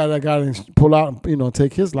 Thank God that guy didn't pull out and,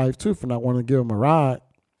 take his life, too, for not wanting to give him a ride.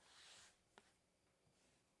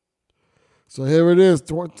 So here it is,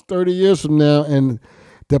 30 years from now, and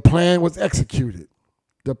the plan was executed.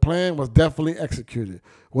 The plan was definitely executed.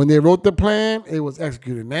 When they wrote the plan, it was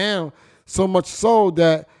executed. Now, so much so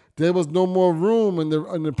that there was no more room in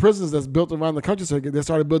the prisons that's built around the country. So they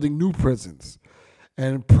started building new prisons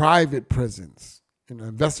and private prisons.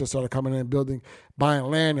 Investors started coming in and buying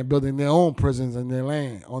land and building their own prisons on their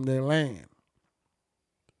land.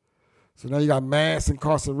 So now you got mass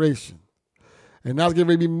incarceration. And now it's going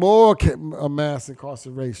to be more mass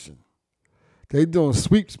incarceration. They doing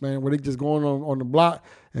sweeps, man, where they just going on the block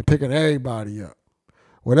and picking everybody up.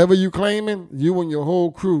 Whatever you claiming, you and your whole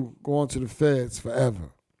crew going to the feds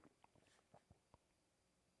forever.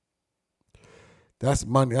 That's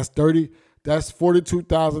money. That's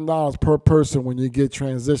 $42,000 per person when you get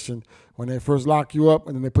transitioned. When they first lock you up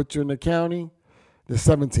and then they put you in the county, there's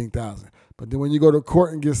 $17,000. But then when you go to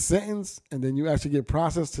court and get sentenced, and then you actually get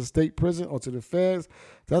processed to state prison or to the feds,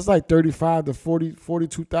 that's like $35,000 to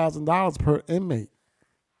 $42,000 per inmate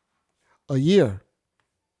a year.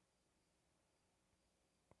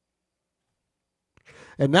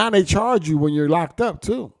 And now they charge you when you're locked up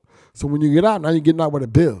too. So when you get out, now you're getting out with a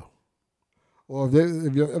bill. Or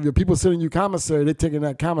if your people sending you commissary, they're taking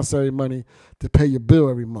that commissary money to pay your bill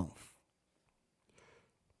every month.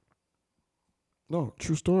 No,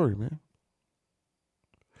 true story, man.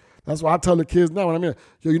 That's why I tell the kids now when I'm in,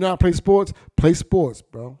 yo, you know how to play sports? Play sports,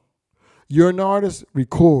 bro. You're an artist,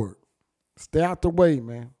 record. Stay out the way,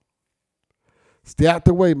 man. Stay out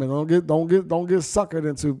the way, man. Don't get suckered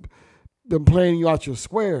into them playing you out your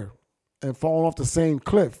square and falling off the same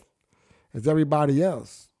cliff as everybody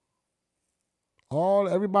else.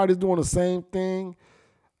 Everybody's doing the same thing,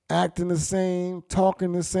 acting the same,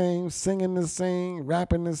 talking the same, singing the same,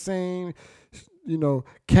 rapping the same,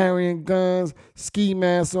 carrying guns, ski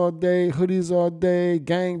masks all day, hoodies all day,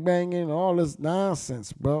 gang banging, all this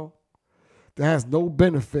nonsense, bro. That has no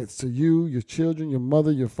benefits to you, your children, your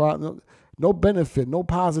mother, your father. No benefit, no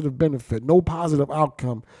positive benefit, no positive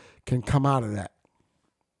outcome can come out of that.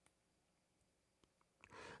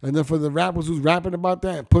 And then for the rappers who's rapping about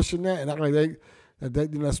that and pushing that and act like they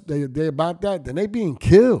about that, then they being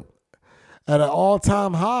killed at an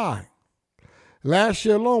all-time high. Last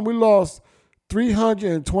year alone, we lost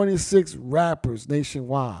 326 rappers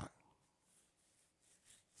nationwide.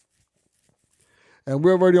 And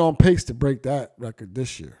we're already on pace to break that record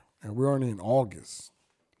this year. And we're only in August.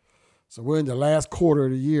 So we're in the last quarter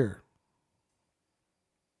of the year.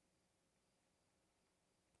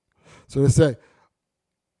 So they say,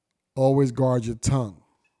 always guard your tongue.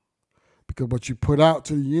 Because what you put out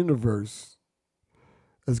to the universe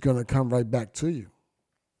is going to come right back to you.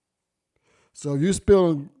 So if you're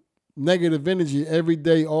spilling negative energy every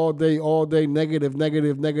day, all day, negative is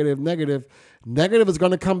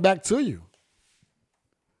going to come back to you.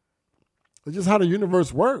 It's just how the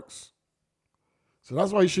universe works. So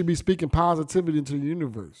that's why you should be speaking positivity into the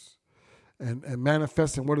universe and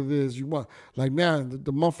manifesting what it is you want. Like now,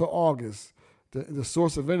 the month of August, the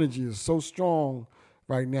source of energy is so strong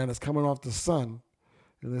right now that's coming off the sun.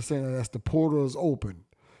 And they're saying that the portal is open.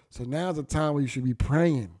 So now's the time where you should be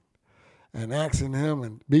praying and asking him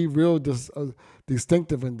and be real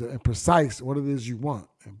distinctive and precise what it is you want.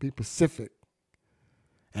 And be specific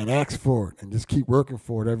and ask for it and just keep working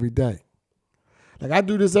for it every day. Like I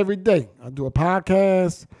do this every day. I do a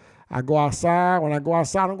podcast. I go outside. When I go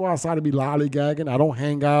outside, I don't go outside to be lollygagging. I don't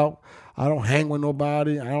hang out. I don't hang with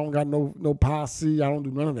nobody. I don't got no posse. I don't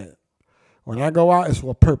do none of that. When I go out, it's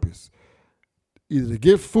for a purpose. Either to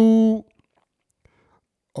get food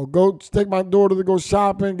or go take my daughter to go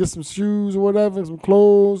shopping, get some shoes or whatever, some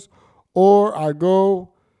clothes, or I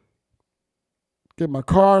go get my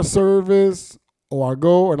car service, or I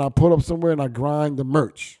go and I pull up somewhere and I grind the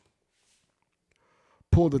merch.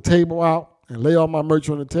 Pull the table out and lay all my merch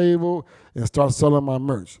on the table and start selling my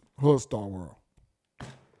merch. Hood Star World.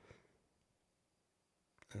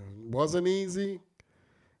 It wasn't easy,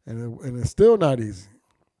 and it's still not easy.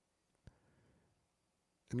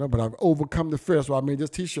 But I've overcome the fear. So I made this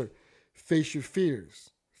T-shirt. Face your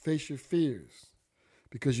fears. Face your fears.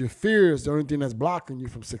 Because your fear is the only thing that's blocking you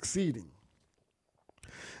from succeeding.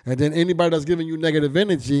 And then anybody that's giving you negative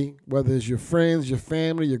energy, whether it's your friends, your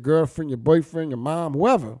family, your girlfriend, your boyfriend, your mom,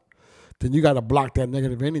 whoever, then you got to block that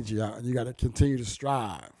negative energy out. And you got to continue to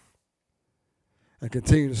strive. And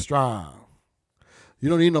continue to strive. You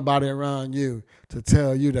don't need nobody around you to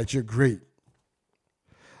tell you that you're great.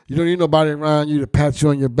 You don't need nobody around you to pat you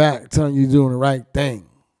on your back, telling you you're doing the right thing.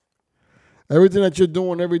 Everything that you're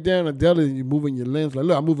doing every day on a daily, you're moving your limbs. Like,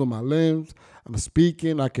 look, I'm moving my limbs. I'm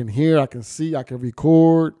speaking. I can hear. I can see. I can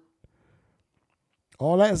record.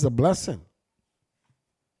 All that is a blessing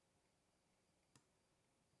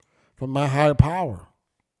from my higher power,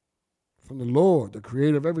 from the Lord, the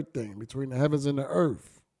creator of everything, between the heavens and the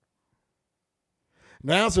earth.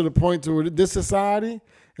 Now to the point to this society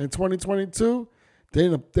in 2022,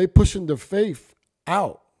 they pushing the faith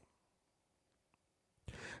out.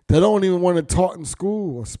 They don't even want to taught in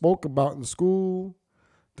school or spoke about in school.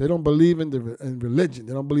 They don't believe in religion.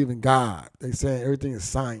 They don't believe in God. They say everything is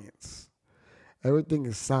science. Everything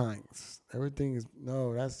is science. Everything is,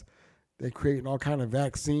 they're creating all kind of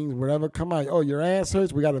vaccines, whatever. Come on. Oh, your ass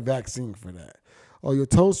hurts? We got a vaccine for that. Oh, your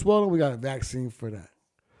toe swollen? We got a vaccine for that.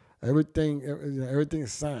 Everything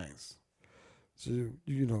is science. So,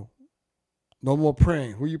 no more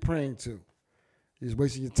praying. Who you praying to? You're just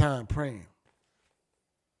wasting your time praying.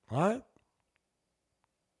 All right?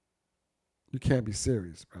 You can't be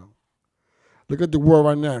serious, bro. Look at the world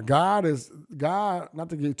right now. God, not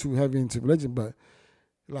to get too heavy into religion, but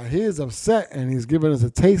like he is upset and he's giving us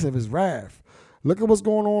a taste of his wrath. Look at what's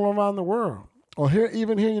going on around the world. Or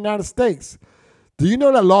even here in the United States. Do you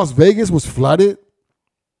know that Las Vegas was flooded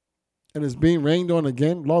and it's being rained on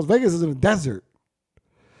again? Las Vegas is in a desert.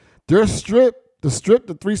 Their strip the strip,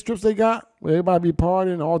 the 3 strips they got, where everybody be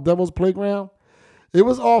partying, all Devil's Playground, it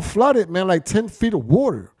was all flooded, man, like 10 feet of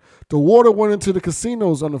water. The water went into the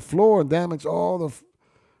casinos on the floor and damaged all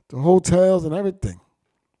the hotels and everything.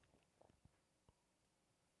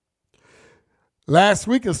 Last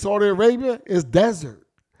week in Saudi Arabia, it's desert.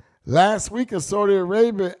 Last week in Saudi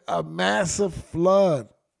Arabia, a massive flood.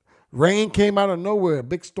 Rain came out of nowhere, a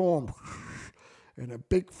big storm, and a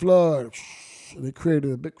big flood. And it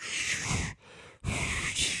created a big,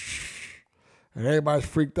 and everybody's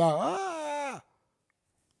freaked out. Ah!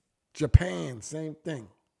 Japan, same thing.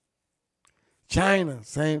 China,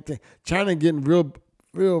 same thing. China getting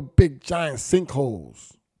real big, giant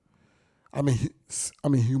sinkholes. I mean,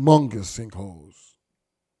 humongous sinkholes.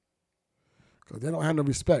 Because they don't have no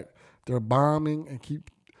respect. They're bombing and keep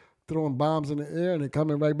throwing bombs in the air, and they're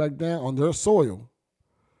coming right back down on their soil.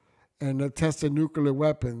 And they're testing nuclear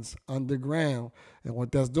weapons underground. And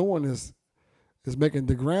what that's doing is making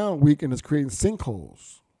the ground weak, and it's creating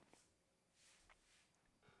sinkholes.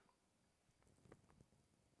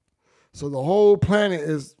 So the whole planet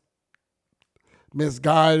is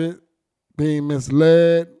misguided, being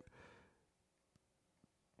misled,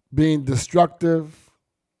 being destructive.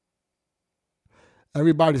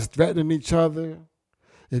 Everybody's threatening each other.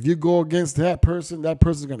 If you go against that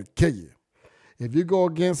person's going to kill you. If you go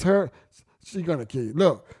against her, she's going to kill you.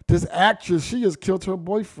 Look, this actress, she just killed her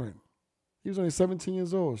boyfriend. He was only 17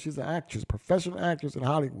 years old. She's an actress, professional actress in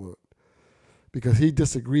Hollywood, because he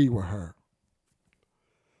disagreed with her.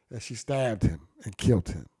 And she stabbed him and killed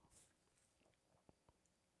him.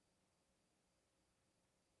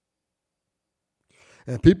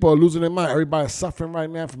 And people are losing their mind. Everybody's suffering right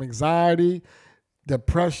now from anxiety,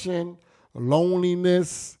 depression,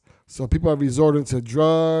 loneliness. So people are resorting to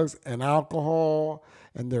drugs and alcohol,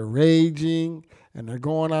 and they're raging, and they're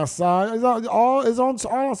going outside. It's all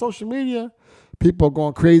on social media. People are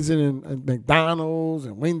going crazy in McDonald's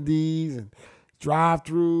and Wendy's and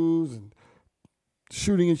drive-thrus and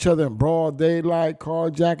shooting each other in broad daylight,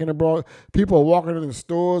 carjacking in broad. People are walking in the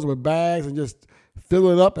stores with bags and just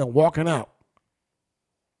filling up and walking out.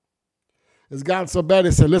 It's gotten so bad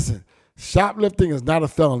they said, listen, shoplifting is not a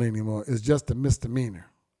felony anymore. It's just a misdemeanor.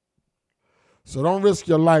 So don't risk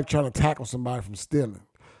your life trying to tackle somebody from stealing.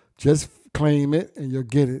 Just claim it and you'll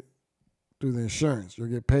get it through the insurance. You'll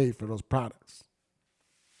get paid for those products.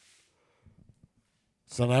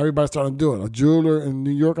 So now everybody's starting to do it. A jeweler in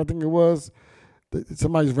New York, I think it was,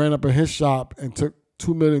 somebody just ran up in his shop and took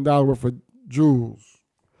 $2 million worth of jewels,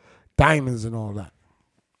 diamonds and all that.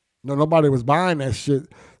 No, nobody was buying that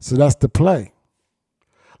shit, so that's the play.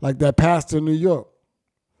 Like that pastor in New York.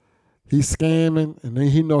 He's scamming, and then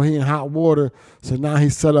he know he in hot water, so now he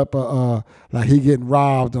set up like he getting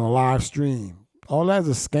robbed on a live stream. All that's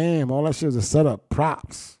a scam. All that shit is a setup,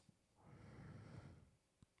 props.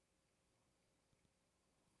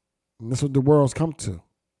 And that's what the world's come to.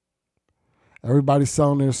 Everybody's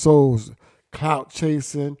selling their souls, clout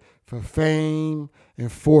chasing for fame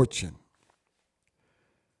and fortune.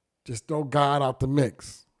 Just throw God out the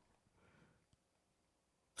mix.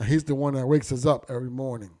 And he's the one that wakes us up every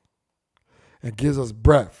morning and gives us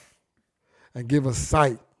breath and gives us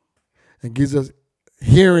sight and gives us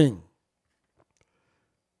hearing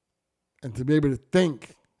and to be able to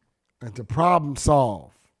think and to problem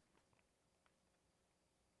solve.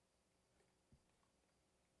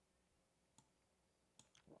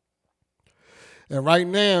 And right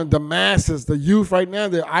now, the masses, the youth right now,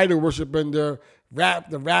 they're idol worshiping the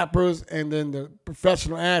rappers and then the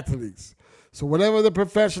professional athletes. So whatever the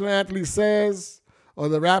professional athlete says or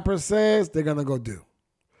the rapper says, they're going to go do.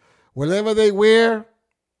 Whatever they wear,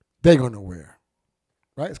 they're going to wear.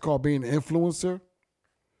 Right? It's called being an influencer.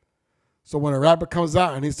 So when a rapper comes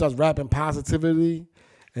out and he starts rapping positivity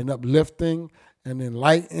and uplifting and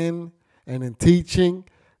enlightening and in teaching,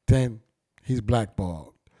 then he's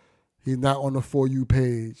blackballed. He's not on the For You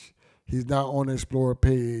page. He's not on the Explorer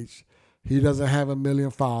page. He doesn't have 1 million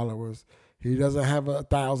followers. He doesn't have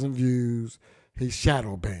 1,000 views. He's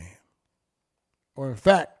shadow banned. Or in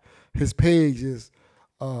fact, his page is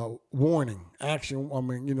warning, action. I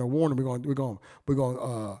mean, warning. We're going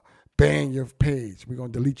ban your page. We're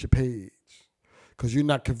going to delete your page because you're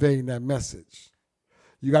not conveying that message.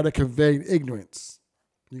 You got to convey ignorance.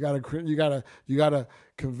 You gotta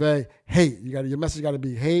convey hate. Your message got to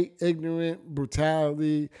be hate, ignorant,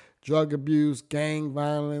 brutality, drug abuse, gang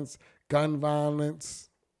violence, gun violence,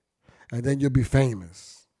 and then you'll be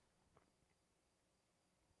famous.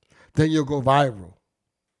 Then you'll go viral.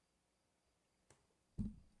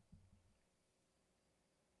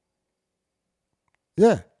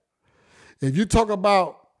 Yeah. If you talk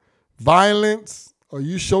about violence or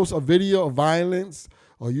you show a video of violence,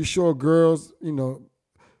 or you show girls,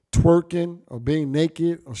 twerking or being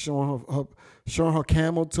naked or showing her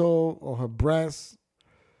camel toe or her breasts,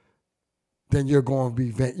 then you're going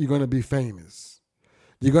to be famous.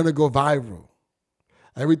 You're going to go viral.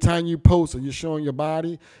 Every time you post or you're showing your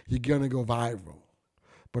body, you're going to go viral.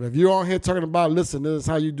 But if you're on here talking about, listen, this is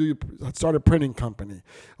how you start a printing company,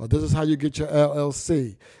 or this is how you get your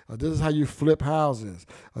LLC, or this is how you flip houses,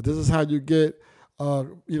 or this is how you get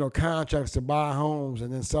contracts to buy homes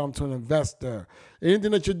and then sell them to an investor.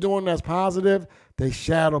 Anything that you're doing that's positive, they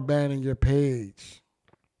shadow banning your page.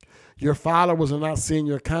 Your followers are not seeing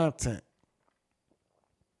your content.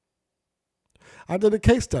 I did a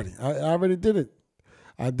case study. I already did it.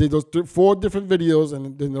 I did those 4 different videos,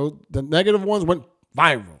 and then the negative ones went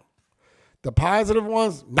viral. The positive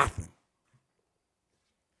ones, nothing.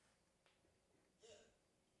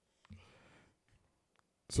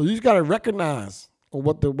 So you just got to recognize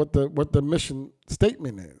what the mission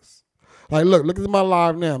statement is. Like, look at my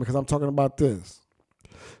live now because I'm talking about this.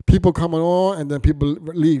 People coming on and then people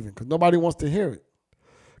leaving because nobody wants to hear it.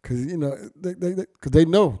 Because they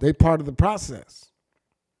know they part of the process.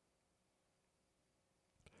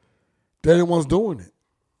 They're the ones doing it.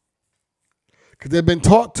 Because they've been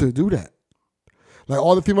taught to do that. Like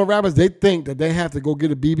all the female rappers, they think that they have to go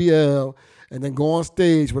get a BBL and then go on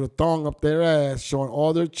stage with a thong up their ass, showing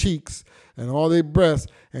all their cheeks and all their breasts,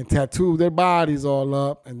 and tattoo their bodies all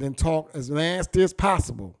up, and then talk as nasty as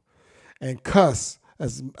possible and cuss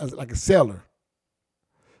as like a sailor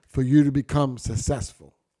for you to become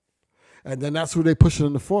successful. And then that's who they pushing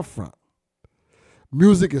in the forefront.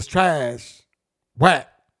 Music is trash, whack.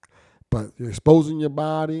 But you're exposing your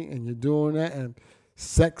body and you're doing that, and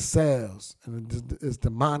sex sells, and it's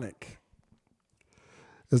demonic.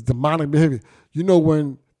 It's demonic behavior.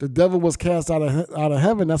 When the devil was cast out of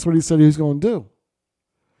heaven, that's what he said he was going to do.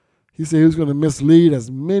 He said he was going to mislead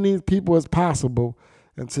as many people as possible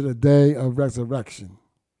into the day of resurrection,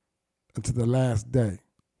 into the last day,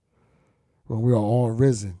 when we are all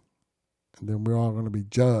risen, and then we're all going to be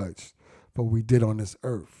judged for what we did on this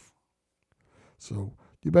earth. So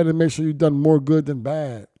you better make sure you've done more good than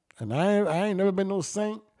bad. And I ain't never been no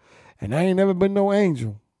saint, and I ain't never been no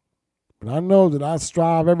angel. But I know that I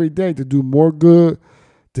strive every day to do more good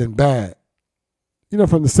than bad.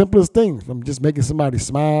 From the simplest things, from just making somebody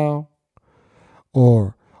smile,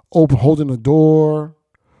 or holding a door,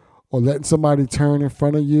 or letting somebody turn in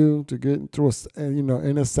front of you to get through a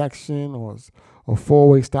intersection or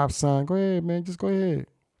 4-way stop sign. Go ahead, man. Just go ahead.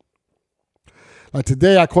 Like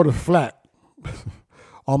today, I caught a flat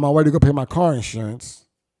on my way to go pay my car insurance,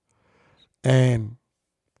 and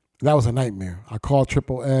that was a nightmare. I called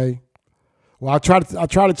AAA. Well, I tried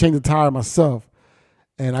to change the tire myself,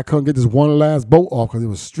 and I couldn't get this one last bolt off because it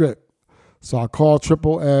was stripped. So I called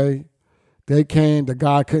AAA. They came. The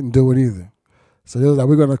guy couldn't do it either. So they was like,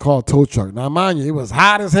 we're going to call a tow truck. Now, mind you, it was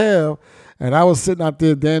hot as hell, and I was sitting out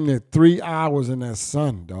there damn near 3 hours in that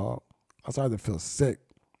sun, dog. I started to feel sick.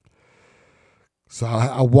 So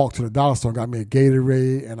I walked to the dollar store and got me a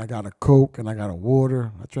Gatorade, and I got a Coke, and I got a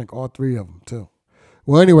water. I drank all 3 of them, too.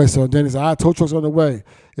 Well, anyway, so then he said, tow truck's on the way.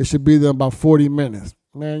 It should be there in about 40 minutes.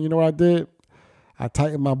 Man, you know what I did? I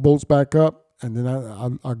tightened my bolts back up, and then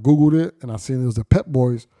I Googled it, and I seen it was the Pep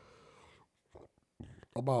Boys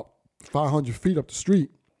about 500 feet up the street.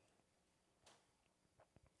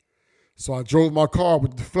 So I drove my car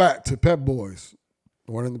with the flat to Pep Boys.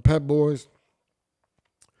 Went in the Pep Boys,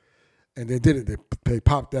 and they did it. They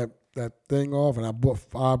popped that thing off, and I bought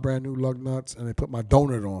 5 brand new lug nuts, and they put my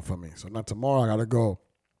donut on for me. So now tomorrow I got to go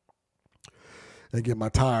and get my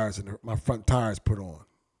tires and my front tires put on.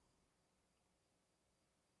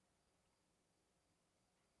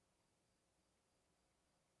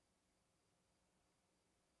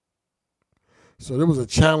 So there was a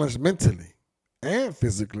challenge mentally and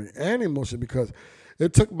physically and emotionally because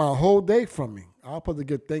it took my whole day from me. I was supposed to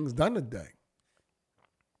get things done today.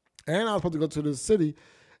 And I was supposed to go to the city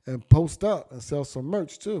and post up and sell some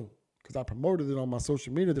merch too, because I promoted it on my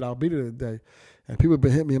social media that I'll be there today. And people have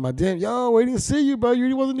been hitting me in my DM, yo, we didn't see you, bro.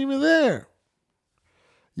 You wasn't even there.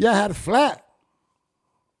 Yeah, I had a flat.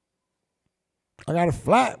 I got a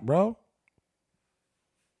flat, bro.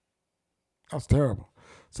 That was terrible.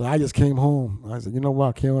 So I just came home. I said, you know what?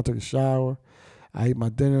 I came home, I took a shower. I ate my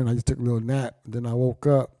dinner, and I just took a little nap. And then I woke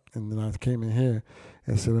up, and then I came in here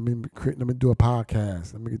and said, let me do a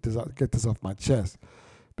podcast. Let me get this off my chest,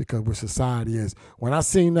 because where society is. When I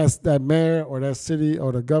seen that mayor or that city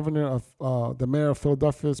or the governor of the mayor of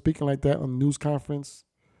Philadelphia speaking like that on the news conference,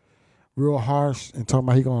 real harsh, and talking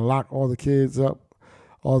about he gonna lock all the kids up,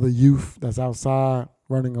 all the youth that's outside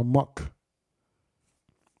running amok.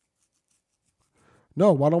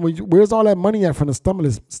 No, why don't we? Where's all that money at from the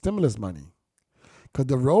stimulus money? Because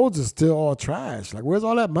the roads are still all trash. Like, where's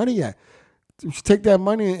all that money at? You should take that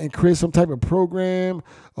money and create some type of program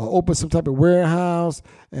or open some type of warehouse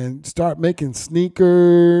and start making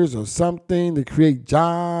sneakers or something to create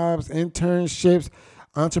jobs, internships,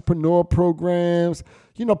 entrepreneur programs,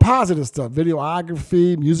 positive stuff,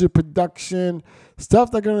 videography, music production, stuff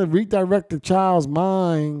that's going to redirect the child's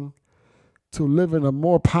mind to live in a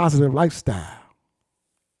more positive lifestyle.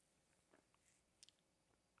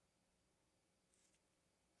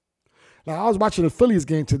 Now, I was watching the Phillies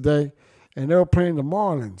game today, and they were playing the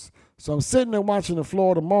Marlins. So I'm sitting there watching the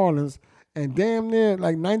Florida Marlins, and damn near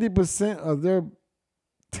like 90% of their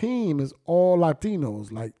team is all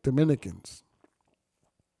Latinos, like Dominicans.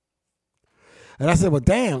 And I said, well,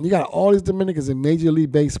 damn, you got all these Dominicans in Major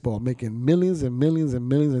League Baseball making millions and millions and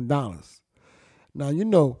millions of dollars. Now,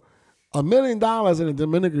 $1 million in the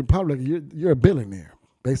Dominican Republic, you're a billionaire,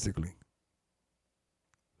 basically.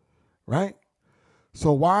 Right?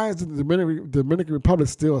 So why is the Dominican Republic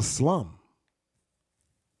still a slum?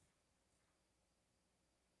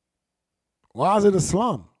 Why is it a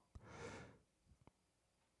slum?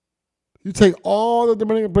 You take all the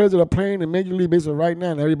Dominican players that are playing in Major League Baseball right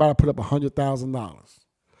now, and everybody put up $100,000.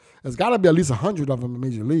 There's got to be at least 100 of them in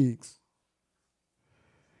major leagues.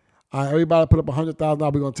 All right, everybody put up $100,000.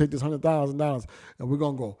 We're going to take this $100,000, and we're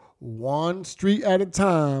going to go one street at a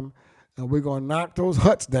time, and we're going to knock those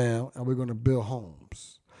huts down, and we're going to build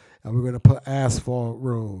homes. And we're going to put asphalt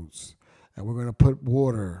roads. And we're going to put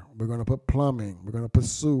water. We're going to put plumbing. We're going to put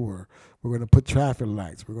sewer. We're going to put traffic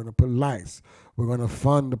lights. We're going to put lights. We're going to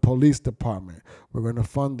fund the police department. We're going to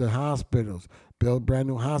fund the hospitals, build brand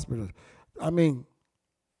new hospitals.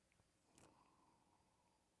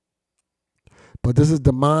 But this is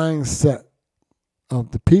the mindset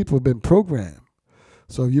of the people who've been programmed.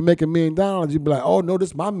 So if you make $1 million, you be like, oh, no, this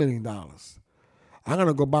is my $1 million. I'm going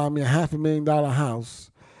to go buy me a $500,000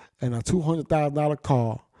 house and a $200,000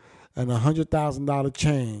 car and a $100,000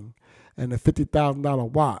 chain and a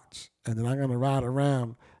 $50,000 watch. And then I'm going to ride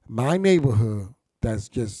around my neighborhood that's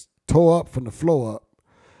just tore up from the floor up.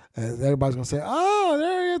 And everybody's going to say, oh,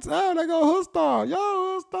 there he is. Oh, there go Hoodstar. Yo,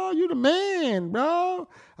 Hoodstar, you the man, bro.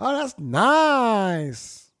 Oh, that's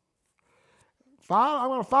nice. I'm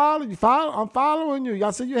going to follow you. I'm following you.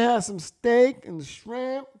 Y'all said you had some steak and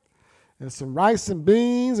shrimp and some rice and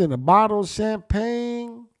beans and a bottle of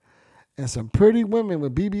champagne and some pretty women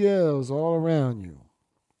with BBLs all around you.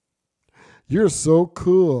 You're so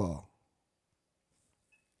cool.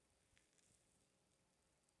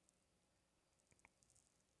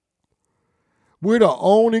 We're the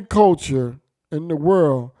only culture in the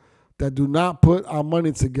world that do not put our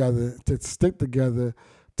money together, to stick together,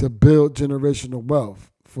 to build generational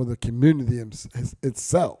wealth for the community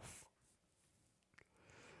itself.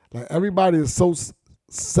 Like, everybody is so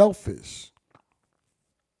selfish.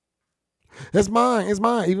 It's mine.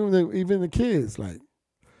 Even the kids. Like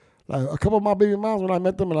a couple of my baby moms, when I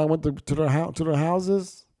met them and I went to their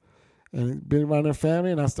houses and been around their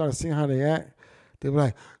family, and I started seeing how they act. They were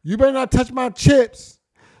like, you better not touch my chips.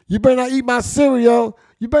 You better not eat my cereal.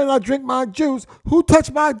 You better not drink my juice. Who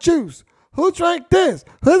touched my juice? Who drank this?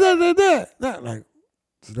 Who did that? Like,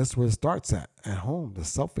 so that's where it starts at home, the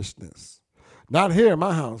selfishness. Not here in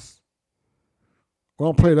my house. We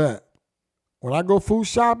don't play that. When I go food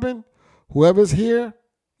shopping, whoever's here,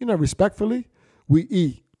 respectfully, we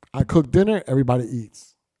eat. I cook dinner, everybody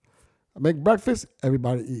eats. I make breakfast,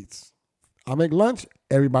 everybody eats. I make lunch,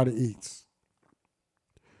 everybody eats.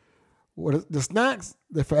 The snacks,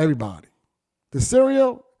 they're for everybody. The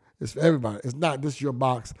cereal is for everybody. It's not this your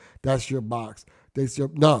box, that's your box.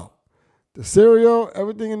 No. The cereal,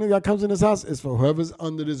 everything that comes in this house is for whoever's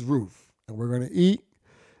under this roof. And we're going to eat,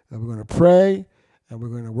 and we're going to pray, and we're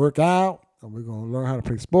going to work out, and we're going to learn how to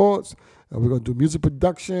play sports, and we're going to do music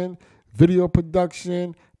production, video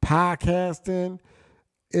production, podcasting,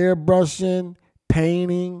 airbrushing,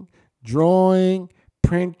 painting, drawing,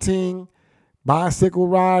 printing, bicycle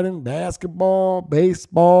riding, basketball,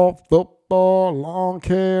 baseball, football, lawn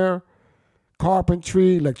care,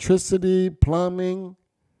 carpentry, electricity, plumbing.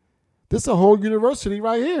 This is a whole university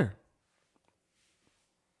right here.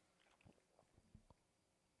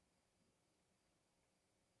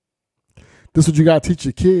 This is what you got to teach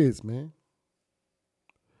your kids, man.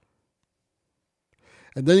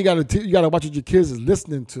 And then you got to watch what your kids is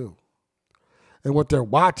listening to and what they're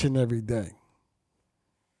watching every day.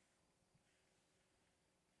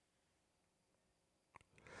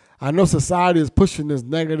 I know society is pushing this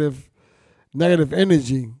negative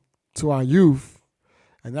energy to our youth.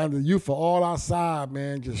 And now the youth are all outside,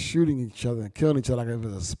 man, just shooting each other and killing each other like it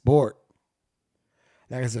was a sport.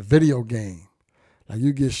 Like it's a video game. Like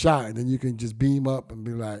you get shot and then you can just beam up and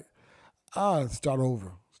be like, start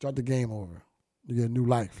over. Start the game over. You get a new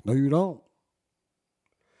life. No, you don't.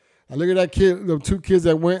 Now look at that kid, the 2 kids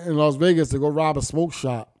that went in Las Vegas to go rob a smoke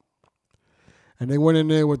shop. And they went in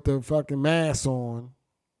there with the fucking masks on.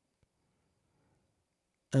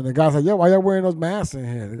 And the guy's like, yo, why y'all wearing those masks in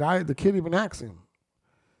here? The kid even asked him.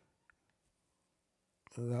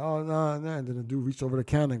 Like, oh, no. And then the dude reached over the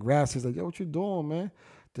counter and grabbed him. He's like, yo, what you doing, man?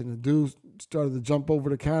 Then the dude started to jump over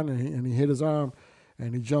the counter and he hit his arm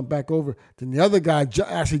and he jumped back over. Then the other guy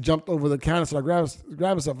actually jumped over the counter, so I grabbed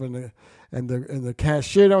himself and the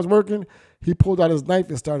cashier that was working, he pulled out his knife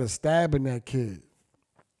and started stabbing that kid.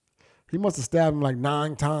 He must have stabbed him like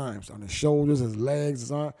 9 times on his shoulders, his legs,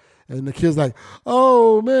 his arm. And the kid's like,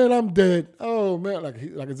 oh, man, I'm dead. Oh, man, like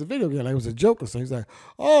it's a video game, like it was a joke or something. He's like,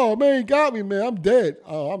 oh, man, he got me, man. I'm dead.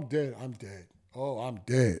 Oh, I'm dead. I'm dead. Oh, I'm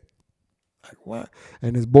dead. Like, what?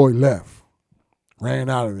 And his boy left, ran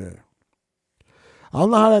out of there. I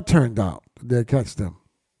don't know how that turned out. Did they catch them?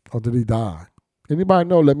 Or did he die? Anybody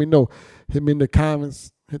know? Let me know. Hit me in the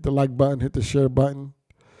comments. Hit the like button. Hit the share button.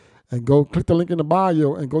 And go click the link in the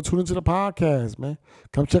bio and go tune into the podcast, man.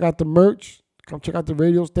 Come check out the merch. Come check out the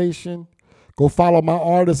radio station. Go follow my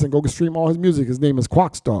artist and go stream all his music. His name is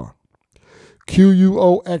Quoxstar.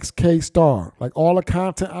 Quoxk Star. Like all the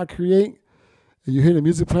content I create, and you hear the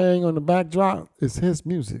music playing on the backdrop, it's his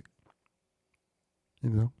music.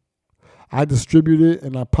 You know? I distribute it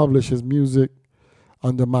and I publish his music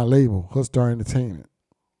under my label, Hoodstar Entertainment.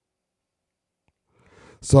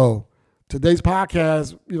 So today's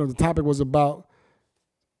podcast, the topic was about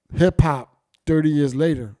hip-hop 30 years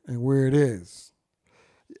later and where it is.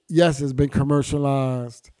 Yes, it's been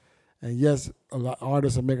commercialized, and yes,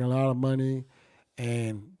 artists are making a lot of money,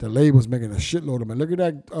 and the label's making a shitload of money. Look at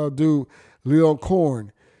that dude, Lil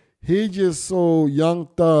Corn. He just sold Young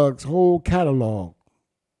Thug's whole catalog,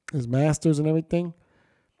 his masters and everything,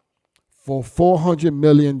 for $400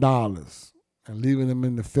 million and leaving them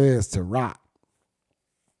in the feds to rot.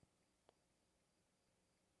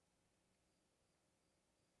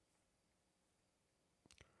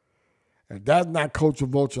 If that's not culture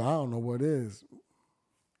vulture, I don't know what is.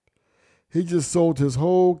 He just sold his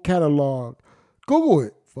whole catalog, Google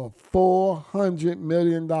it, for $400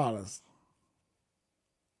 million. And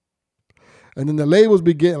then the labels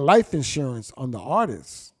be getting life insurance on the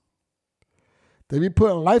artists. They be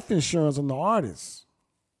putting life insurance on the artists.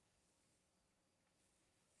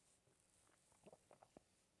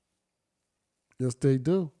 Yes, they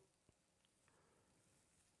do.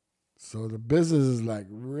 So the business is like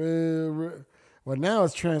real. Well, now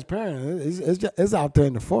it's transparent. It's out there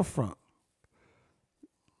in the forefront.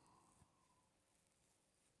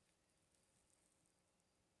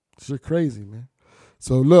 Shit crazy, man.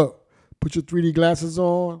 So look, put your 3D glasses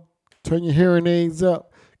on, turn your hearing aids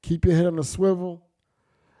up, keep your head on a swivel,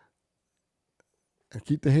 and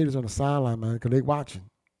keep the haters on the sideline, man, because they watching.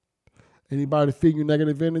 Anybody feeding you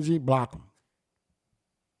negative energy, block them.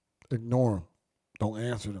 Ignore them. Don't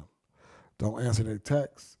answer them. Don't answer their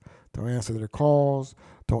texts. Don't answer their calls.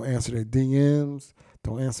 Don't answer their DMs.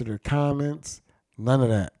 Don't answer their comments. None of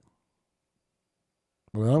that.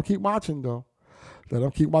 But let them keep watching, though. Let them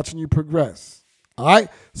keep watching you progress. All right?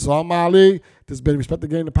 So I'm Ali. This has been Respect the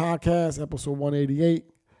Game, the podcast, episode 188.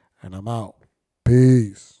 And I'm out.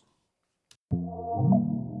 Peace.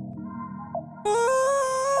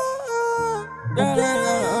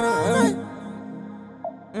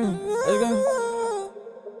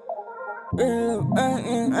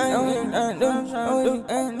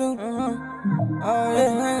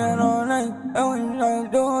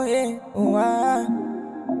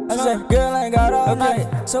 I said, girl, I ain't got all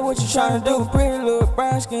night. So what you tryna do? Pretty little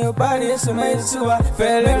brown skin, your body, it's amazing too. I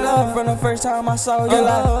fell in love from the first time I saw you.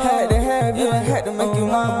 I had to have you, I had to make you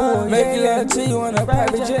my boy. Make love to you in a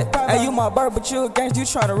private jet. And you my bird, but you a gangster, you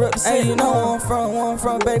tryna represent. And you know where I'm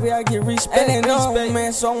from, baby, I get respect. And they know,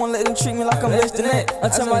 man, so I won't let them treat me like I'm less than that. I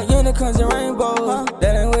tell my unicorns and rainbows,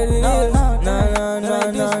 that ain't what it is. No.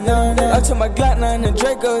 I tell my Glock 9 and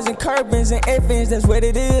Dracos and Carbons and Evans, that's what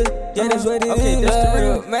it is. Yeah, that's what it is. Okay, that's the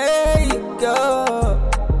real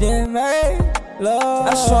makeup, then make love.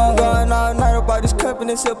 I swear I'm going all night about this cup and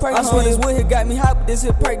this here perk. I swear this wood here got me hot, but this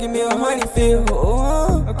here perk give me a honey feel.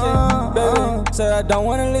 Okay, baby, said I don't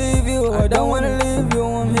wanna leave you, I don't wanna leave you.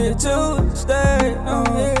 I'm here to stay, I'm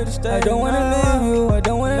here to stay. I don't wanna leave you, I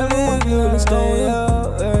don't wanna leave you. Let's stay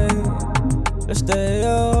up, let's stay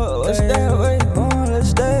up, let's stay away, let's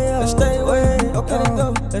stay up, let's stay away. Okay, let's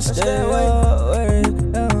go, let's stay away.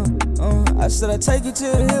 said I take you to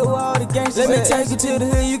the hill where all the gangsters. Let me take you to the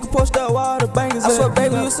hill, you can post up where all the bangers. I swear,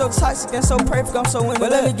 baby, you so toxic and so perfect, I'm so into that.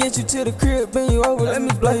 But let me get you to the crib, bend you over, let me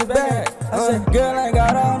blow you back. I said, girl, I ain't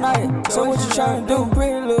got all night, so what you tryna do?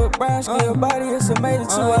 Pretty little brown skin, your body is amazing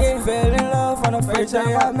too. I fell in love from the first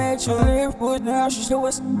time I met you. Live with now, she still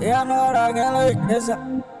was, yeah, I know how I can look. Yes,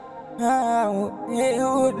 I would, yeah, you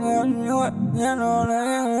would, you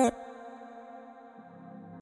know,